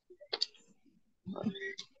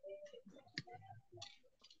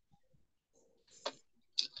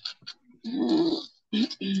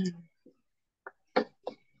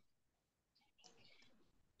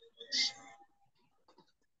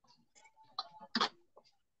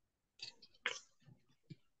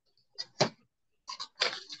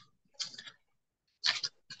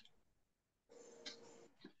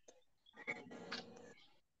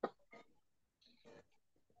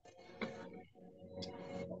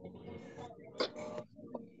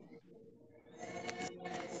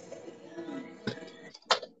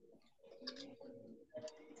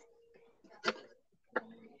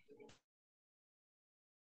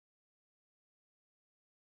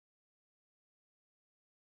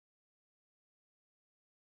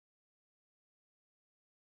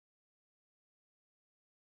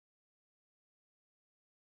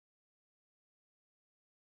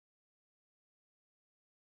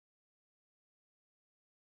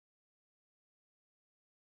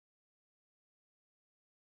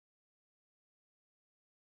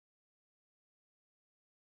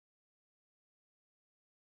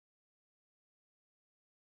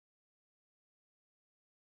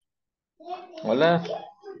 Hola.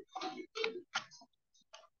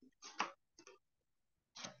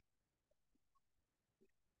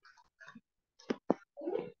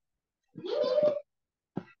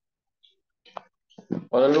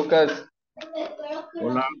 Hola, Lucas.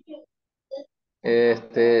 Hola.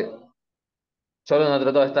 Solo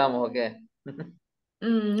nosotros dos estamos, ¿o qué?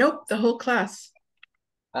 Nope, the whole class.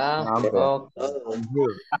 Oh, Oh,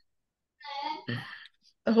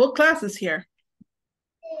 The whole class is here.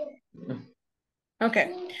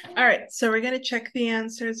 Okay. All right. So we're going to check the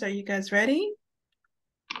answers. Are you guys ready?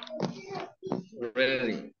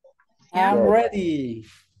 ready. Yeah. I'm ready.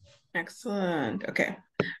 Excellent. Okay.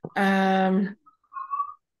 All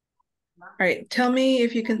right. Tell me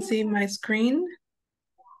if you can see my screen.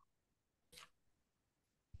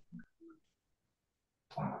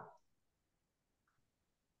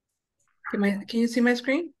 Can you see my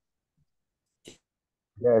screen?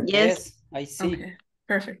 Yes, I see. Okay,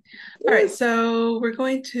 perfect. All right, so we're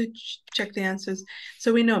going to check the answers.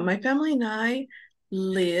 So we know my family and I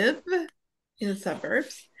live in the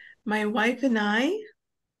suburbs. My wife and I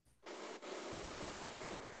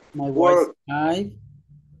My Work. wife, I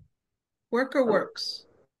work or works?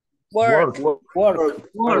 Work. Work.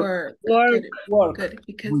 Good, work. good,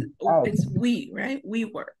 because it's we, right? We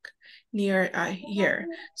work near here.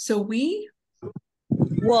 So we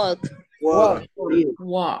Walk. Walk.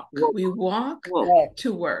 walk. We walk Walk.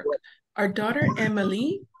 to work. Our daughter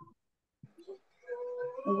Emily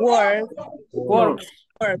Work. Work.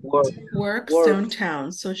 works Work.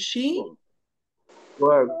 downtown. So she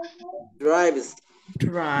Drives. drives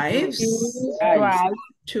Drive.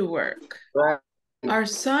 to work. Our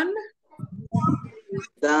son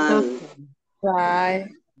Done.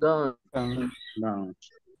 No.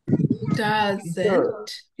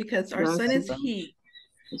 doesn't, because our son is he.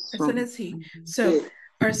 Our son is he. So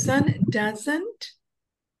our son doesn't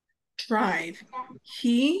drive.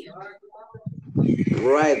 He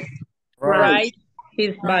Right. Ride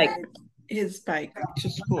his bike. rides his bike to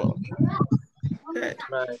school. Good.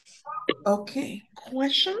 Okay.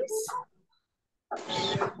 Questions?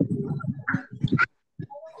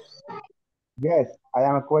 Yes, I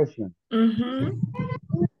have a question. Mm-hmm.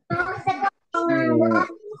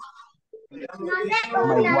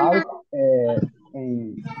 My wife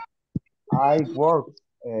and I work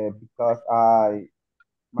because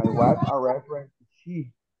my wife are referring to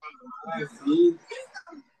she.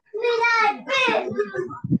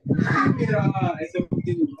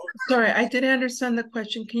 Sorry, I didn't understand the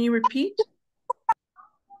question. Can you repeat?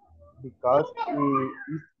 Because he is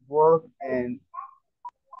work and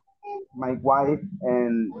my wife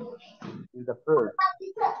and in the first.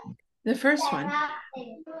 The first one.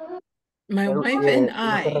 My wife and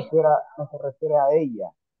I. No se refiere a ella.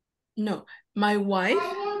 No, my wife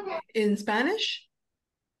in Spanish.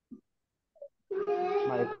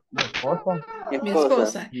 Mi esposa. Mi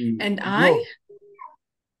esposa. And I.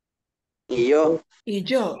 Y yo. Y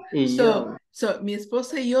yo. So mi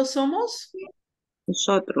esposa y yo somos.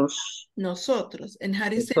 Nosotros. And how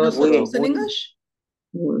do you say nosotros in English?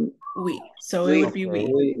 We. So it would be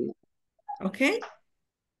we. Okay.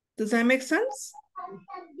 Does that make sense?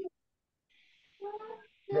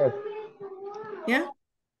 Yes. Yeah.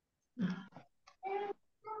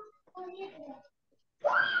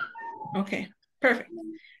 Okay. Perfect.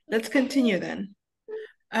 Let's continue then.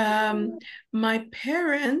 My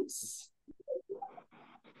parents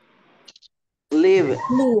Live.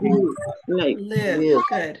 live.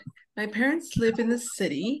 Good. My parents live in the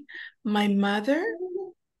city. My mother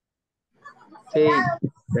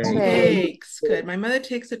takes. Good. My mother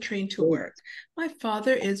takes a train to work. My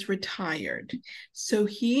father is retired. So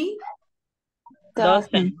he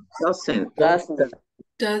Doesn't.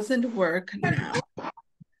 doesn't work now.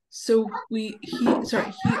 So he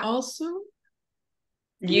also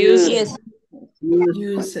Uses.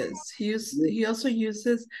 he also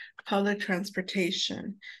uses public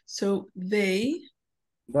transportation. So they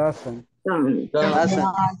Doesn't.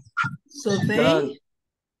 So they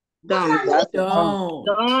don't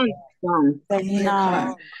need a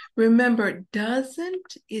car. Remember,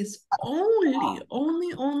 doesn't is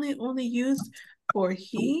only used for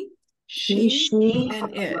he, she,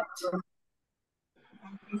 and it.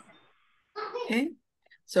 Okay,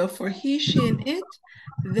 so for he, she, and it,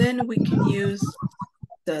 then we can use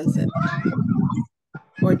doesn't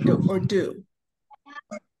or do.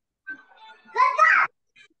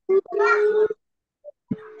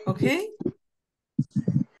 Okay,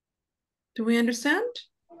 do we understand?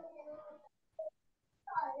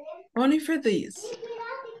 Only for these.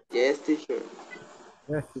 Yes, teacher.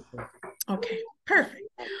 Yes, teacher. Okay, perfect.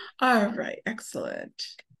 All right, excellent.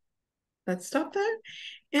 Let's stop there.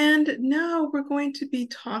 And now we're going to be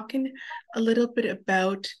talking a little bit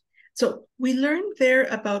about, so we learned there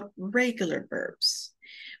about regular verbs,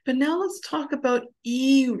 but now let's talk about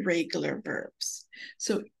irregular verbs.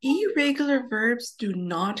 So irregular verbs do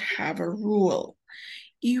not have a rule.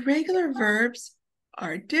 Irregular verbs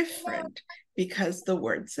are different because the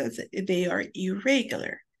word says they are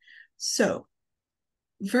irregular. So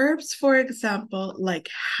verbs, for example, like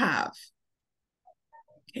have.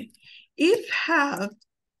 Okay. If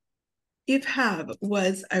have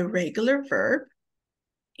was a regular verb,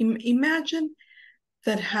 imagine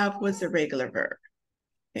that have was a regular verb,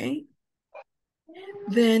 okay?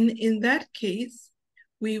 Then in that case,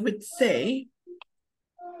 we would say,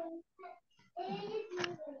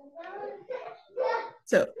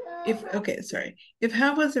 so if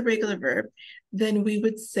have was a regular verb, then we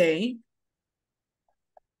would say,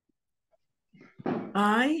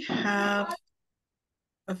 I have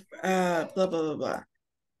a, blah, blah, blah, blah.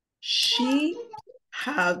 She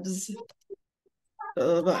has, blah,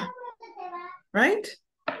 blah, blah. Right?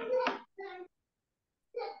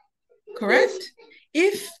 Correct?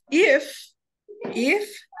 If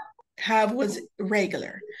have was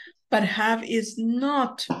regular, but have is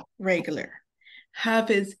not regular.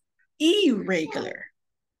 Have is irregular.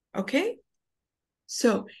 Okay?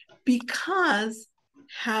 So because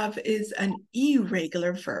have is an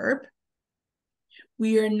irregular verb,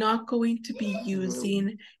 we are not going to be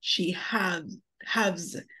using she has.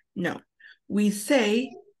 No. We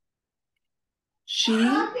say she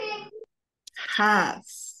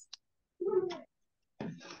has.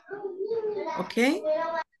 Okay?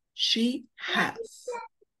 She has.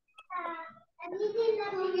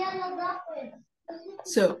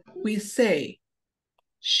 So we say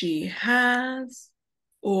she has,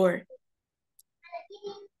 or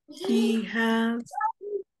he has,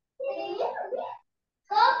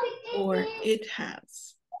 or it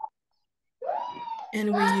has.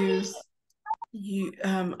 And we use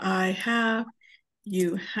I have,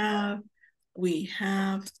 you have, we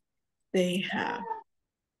have, they have.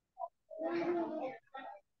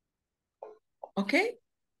 Okay?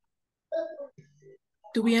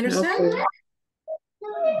 Do we understand? Okay.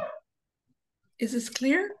 Is this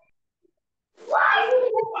clear?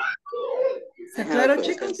 ¿Está claro,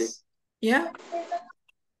 chicos? Yeah?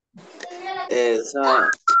 So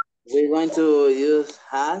we're going to use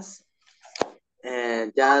has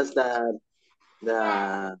and just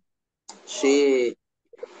the she,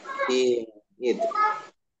 he, it.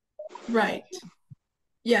 Right.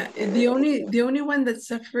 Yeah, the only one that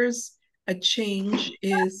suffers a change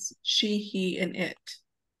is she, he, and it.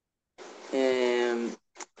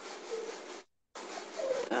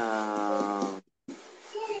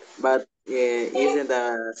 But isn't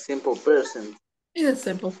a simple person? It's a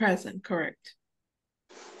simple present, correct.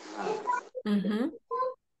 Mm-hmm.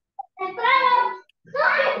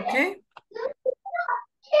 Okay.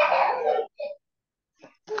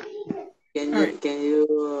 Can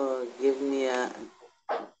you give me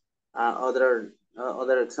other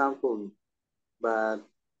example, but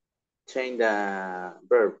change the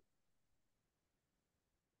verb?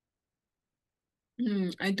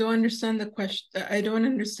 I don't understand the question. I don't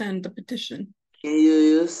understand the petition. Can you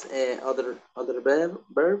use other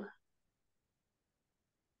verb?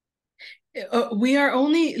 We are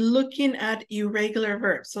only looking at irregular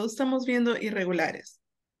verbs. So estamos viendo irregulares.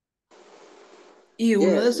 Y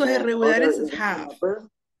uno de esos irregulares es have.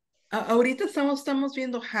 Ahorita estamos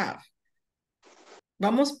viendo have.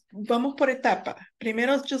 Vamos por etapa.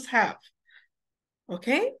 Primero es just have.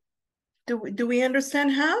 Okay? Do we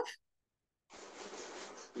understand have?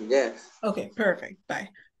 Yes. Okay, perfect. Bye.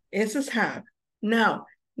 This is have. Now,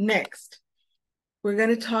 next, we're going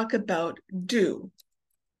to talk about do.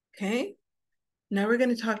 Okay? Now we're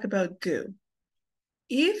going to talk about do.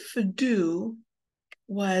 If do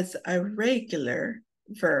was a regular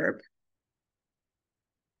verb,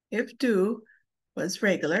 if do was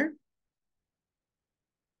regular,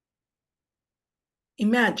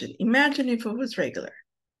 imagine if it was regular,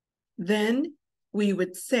 then we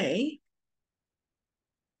would say,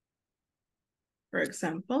 for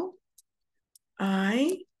example,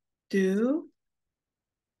 I do,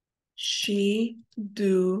 she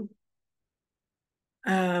do,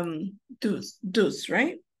 does,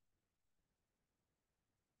 right?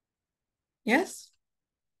 Yes?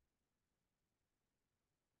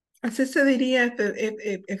 Así se diría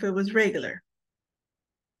if it was regular.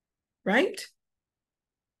 Right?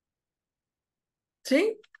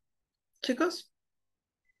 ¿Sí? Chicos?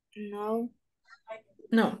 No.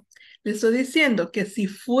 No. Le estoy diciendo que si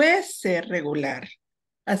fuese regular,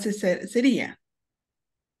 así sería.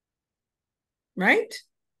 Right?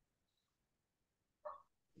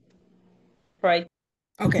 Right.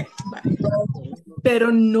 Ok, vale.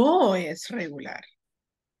 Pero no es regular.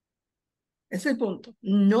 Es el punto.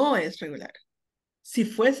 No es regular. Si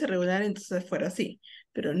fuese regular, entonces fuera así.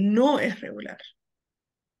 Pero no es regular.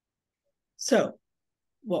 So,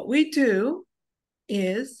 what we do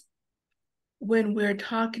is when we're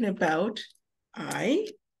talking about I,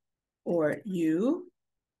 or you,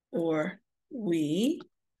 or we,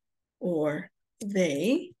 or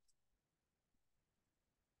they,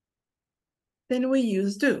 then we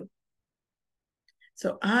use do.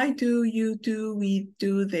 So I do, you do, we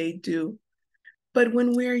do, they do. But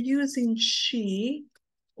when we're using she,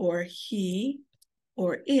 or he,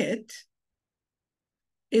 or it,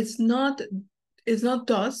 it's not does, it's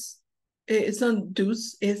not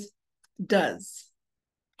does, it's does.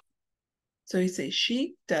 So you say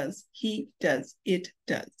she does, he does, it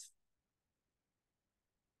does.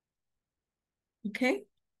 Okay?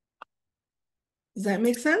 Does that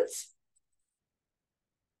make sense?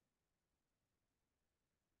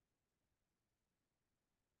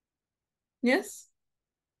 Yes?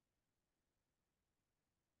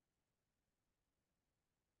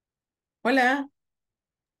 Hola.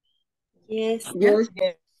 Yes. Yes.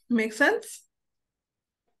 Make sense?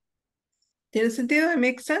 ¿Tiene sentido? It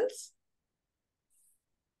makes sense?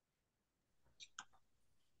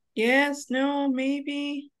 Yes, no,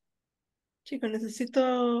 maybe. Chico,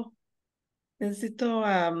 necesito,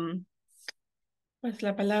 ¿cuál es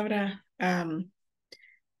la palabra?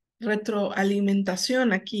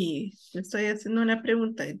 Retroalimentación aquí. Le estoy haciendo una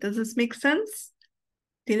pregunta. Does this make sense?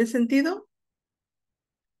 ¿Tiene sentido?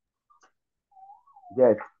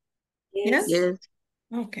 Yes. Yes? Yes.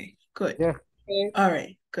 Okay, good. Yes. All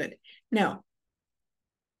right, good. Now,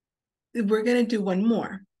 we're going to do one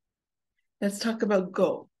more. Let's talk about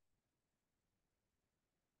go.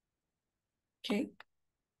 Okay.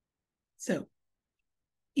 So,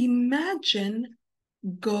 imagine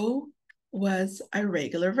go was a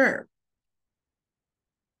regular verb.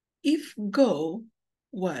 If go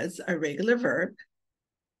was a regular verb,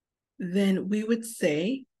 then we would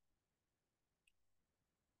say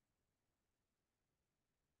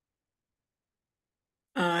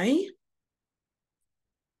I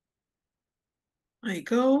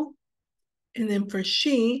go, and then for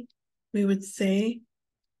she, we would say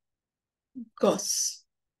goes.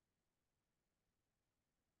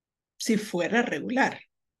 Si fuera regular.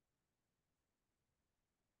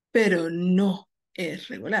 Pero no es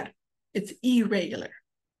regular. It's irregular.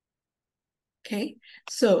 Okay,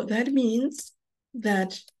 so that means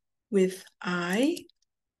that with I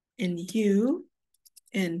and you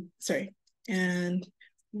and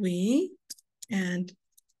we and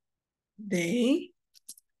they,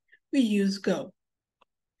 we use go.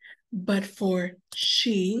 But for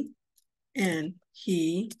she and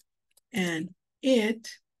he and it,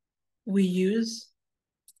 we use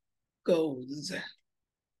goes.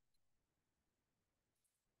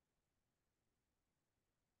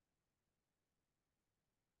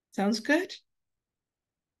 Sounds good?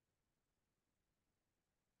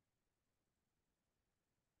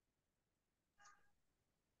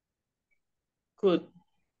 Good.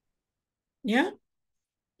 Yeah?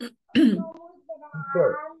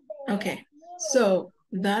 Sure. Okay, so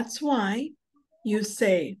that's why you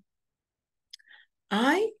say,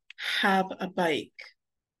 I have a bike.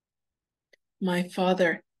 My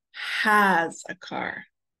father has a car.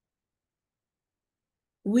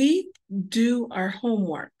 We do our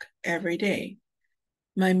homework every day.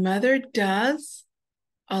 My mother does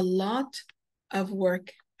a lot of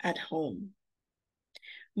work at home.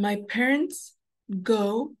 My parents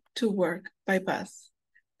go to work by bus.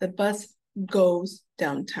 The bus goes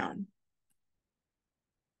downtown.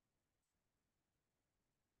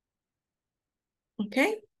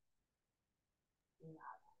 Okay?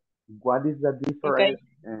 What is the difference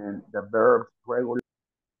in the verbs regular?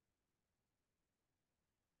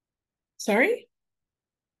 Sorry?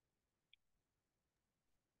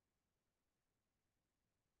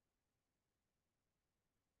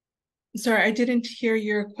 Sorry, I didn't hear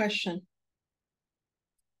your question.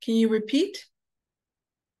 Can you repeat?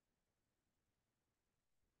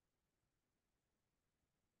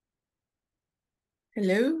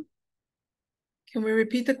 Hello? Can we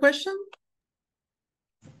repeat the question?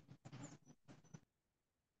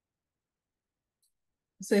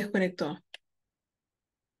 Se desconectó.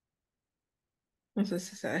 No sé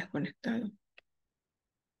si se ha desconectado.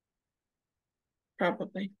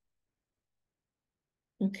 Probably.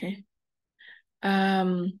 Okay.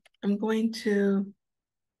 I'm going to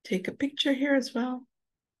take a picture here as well,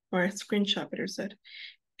 or a screenshot, better said,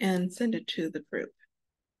 and send it to the group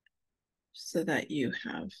so that you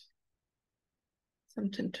have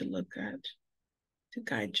something to look at. to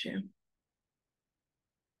guide you.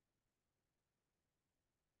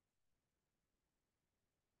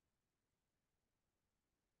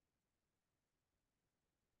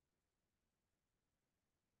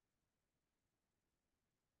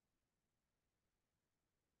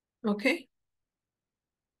 Okay.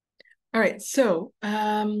 All right, so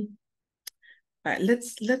all right,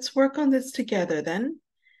 let's work on this together then.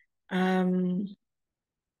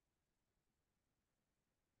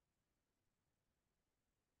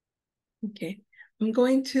 Okay, I'm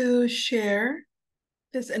going to share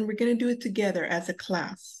this and we're going to do it together as a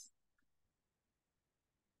class.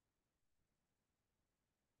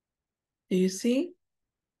 Do you see?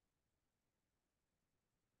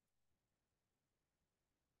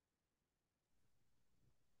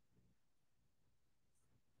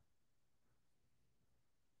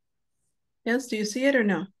 Yes, do you see it or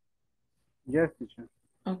no? Yes, teacher.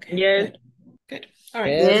 Okay, Yes. good. Good. All right.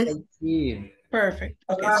 Yes, I see. Perfect.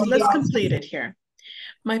 Okay, so let's complete it here.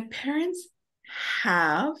 My parents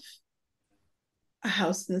have a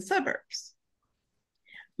house in the suburbs.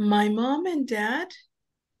 My mom and dad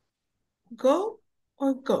go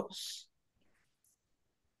or goes?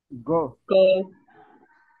 Go. Go.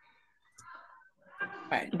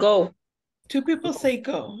 Right. Go. Two people say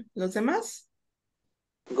go. ¿Los demás?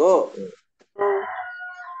 Go.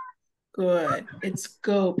 Good. It's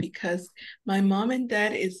go because my mom and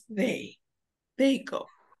dad is they. They go.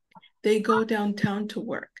 They go downtown to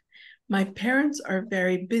work. My parents are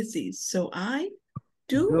very busy, so I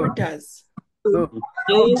do or does? Do.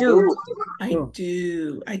 Do. I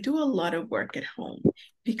do. I do a lot of work at home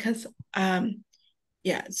because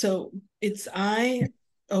yeah, so it's I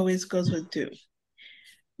always goes with do.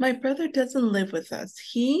 My brother doesn't live with us.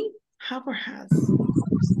 He have or has?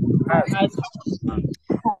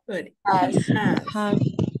 Good. He has.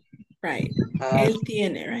 Right. Él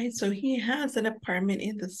tiene, right? So he has an apartment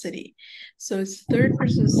in the city. So it's third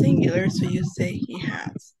person singular, so you say he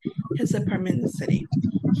has his apartment in the city.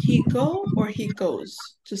 He go or he goes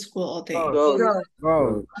to school all day? Go.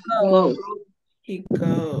 Go. Go. He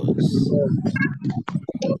goes.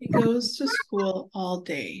 He goes to school all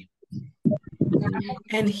day.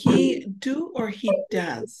 And he do or he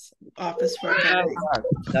does office work at night?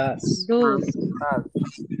 Does. Does.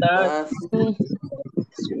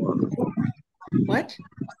 What?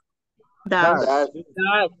 Does.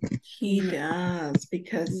 He does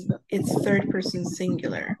because it's third person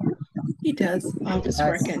singular. He does office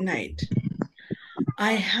work at night.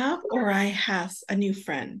 I have or I has a new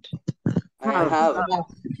friend? I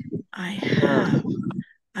have.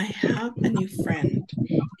 I have a new friend.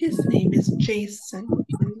 His name is Jason.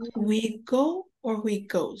 We go or we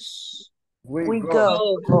goes? We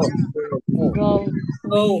go.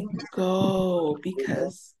 We go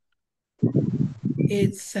because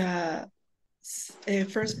it's a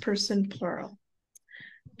first person plural.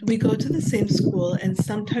 We go to the same school and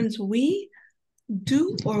sometimes we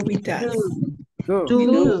do or we does?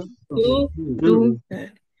 Do.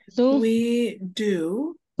 Good. We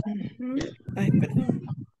do. Ay, perdón.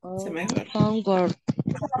 Se me fue.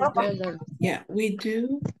 Yeah, we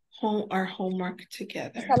do our homework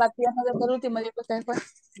together.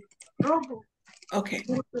 Okay.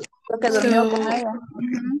 So,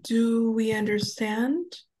 do we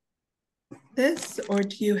understand this or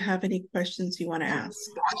do you have any questions you want to ask?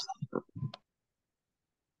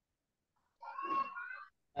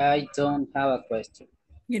 I don't have a question.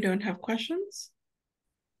 You don't have questions?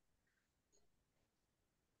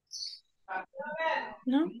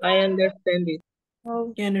 No? I understand it.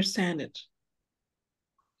 You understand it?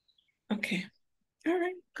 Okay. All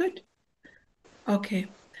right, good. Okay.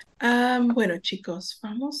 Bueno, chicos,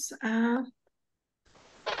 vamos a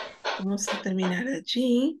terminar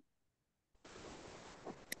allí.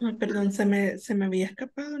 Oh, perdón, se me había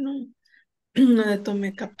escapado, no. No le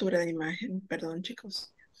tomé captura de imagen. Perdón,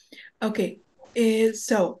 chicos. Okay.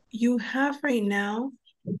 So you have right now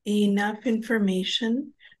enough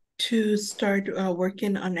information to start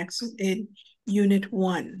working on in unit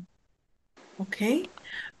 1. Okay.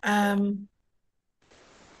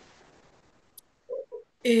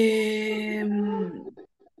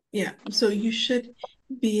 Yeah, so you should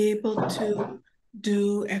be able to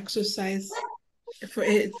do exercise for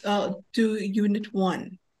it, do unit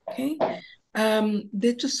 1, okay? De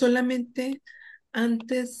hecho, solamente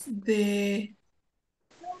antes de...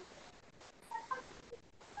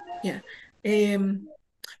 Yeah.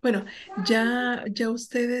 Bueno, ya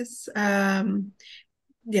ustedes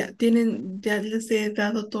ya les he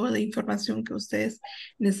dado toda la información que ustedes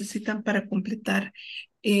necesitan para completar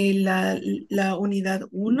la unidad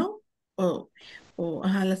 1 o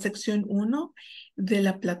la sección 1 de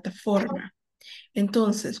la plataforma.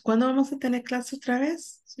 Entonces, ¿cuándo vamos a tener clase otra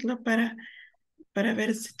vez? Solo para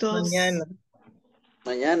ver si todos... Mañana.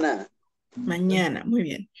 Mañana. Mañana, muy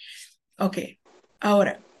bien. Ok,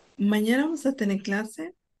 ahora, mañana vamos a tener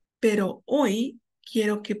clase, pero hoy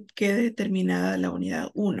quiero que quede terminada la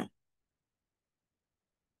unidad 1.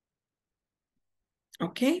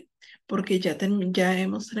 ¿Ok? Porque ya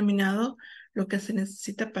hemos terminado lo que se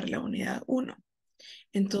necesita para la unidad 1.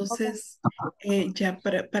 Entonces, ya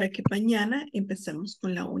para que mañana empecemos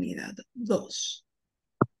con la unidad 2.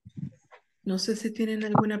 No sé si tienen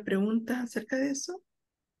alguna pregunta acerca de eso.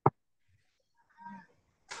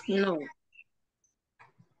 No.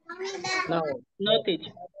 No. No,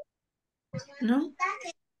 teacher. ¿No?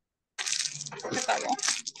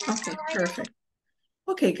 Okay, perfect.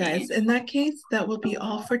 Okay, guys, in that case, that will be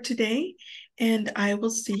all for today, and I will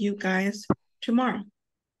see you guys tomorrow.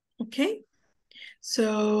 Okay?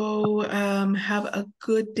 So have a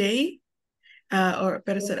good day, or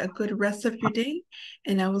better said, a good rest of your day,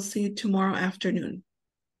 and I will see you tomorrow afternoon.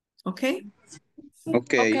 Okay?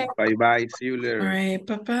 Okay, bye-bye. See you later. All right,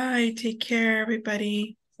 bye-bye. Take care,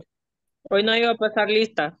 everybody. Hoy no iba a pasar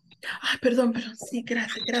lista. Ay, perdón, sí,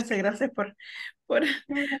 gracias por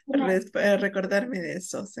recordarme de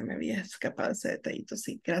eso. Se me había escapado ese detallito,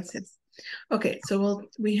 sí, gracias. Okay, so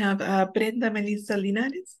we have Brenda Melissa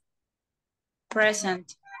Linares.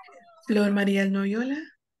 Present. Flor María Noyola.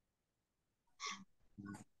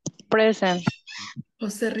 Present.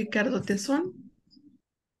 José Ricardo Tezón.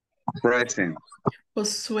 Present.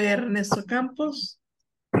 Josué Ernesto Campos.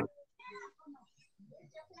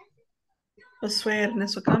 Josué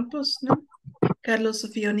Ernesto Campos, ¿no? Carlos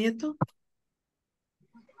Sofío Nieto.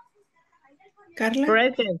 Carla.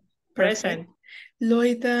 Present. Perfect.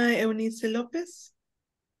 Loida Eunice López.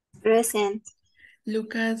 Present.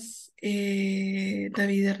 Lucas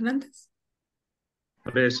David Hernández.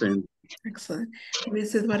 Present. Excellent.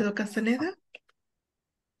 Luis Eduardo Castaneda.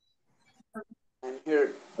 I'm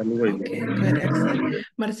here. Okay, good, excellent.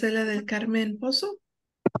 Marcela del Carmen Pozo.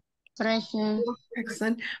 Present.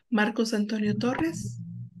 Excellent. Marcos Antonio Torres.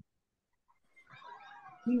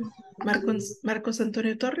 Marcos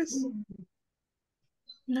Antonio Torres.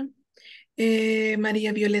 No.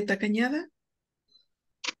 María Violeta Cañada.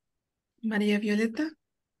 María Violeta.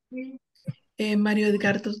 Mario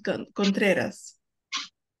Edgardo Contreras.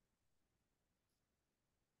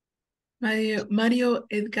 Mario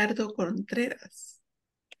Edgardo Contreras.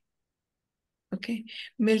 Ok.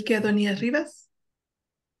 Melqui Adonías Rivas.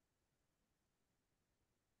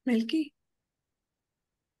 Melqui.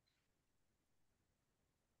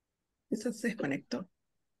 Esa se desconectó.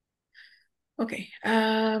 Ok.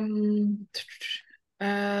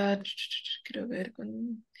 Quiero ver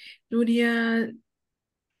con Nuria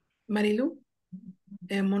Marilu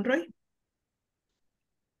Monroy.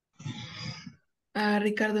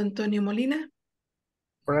 Ricardo Antonio Molina.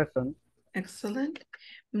 Present. Excellent.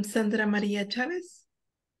 Sandra María Chávez.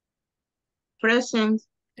 Present.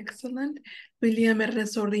 Excellent. William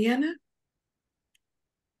Ernesto Orellana.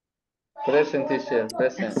 Present, teacher.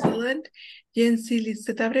 Present. Excellent. Yancy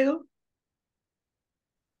Liseta Abrego.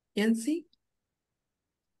 Yancy.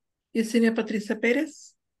 Yesenia Patricia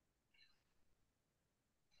Pérez.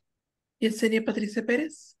 Yesenia Patricia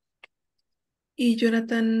Pérez. Y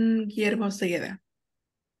Jonathan Guillermo Segueda.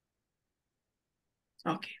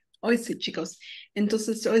 Ok. Hoy sí, chicos.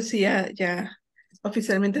 Entonces, hoy sí ya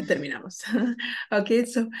oficialmente terminamos. Okay,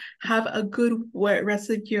 so have a good rest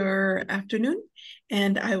of your afternoon,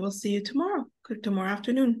 and I will see you tomorrow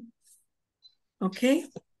afternoon. Okay?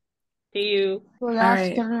 See you. Good All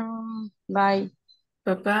right. afternoon. Bye.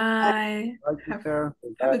 Bye-bye. Bye, teacher.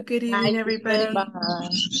 Have a good evening, Bye, everybody. Bye.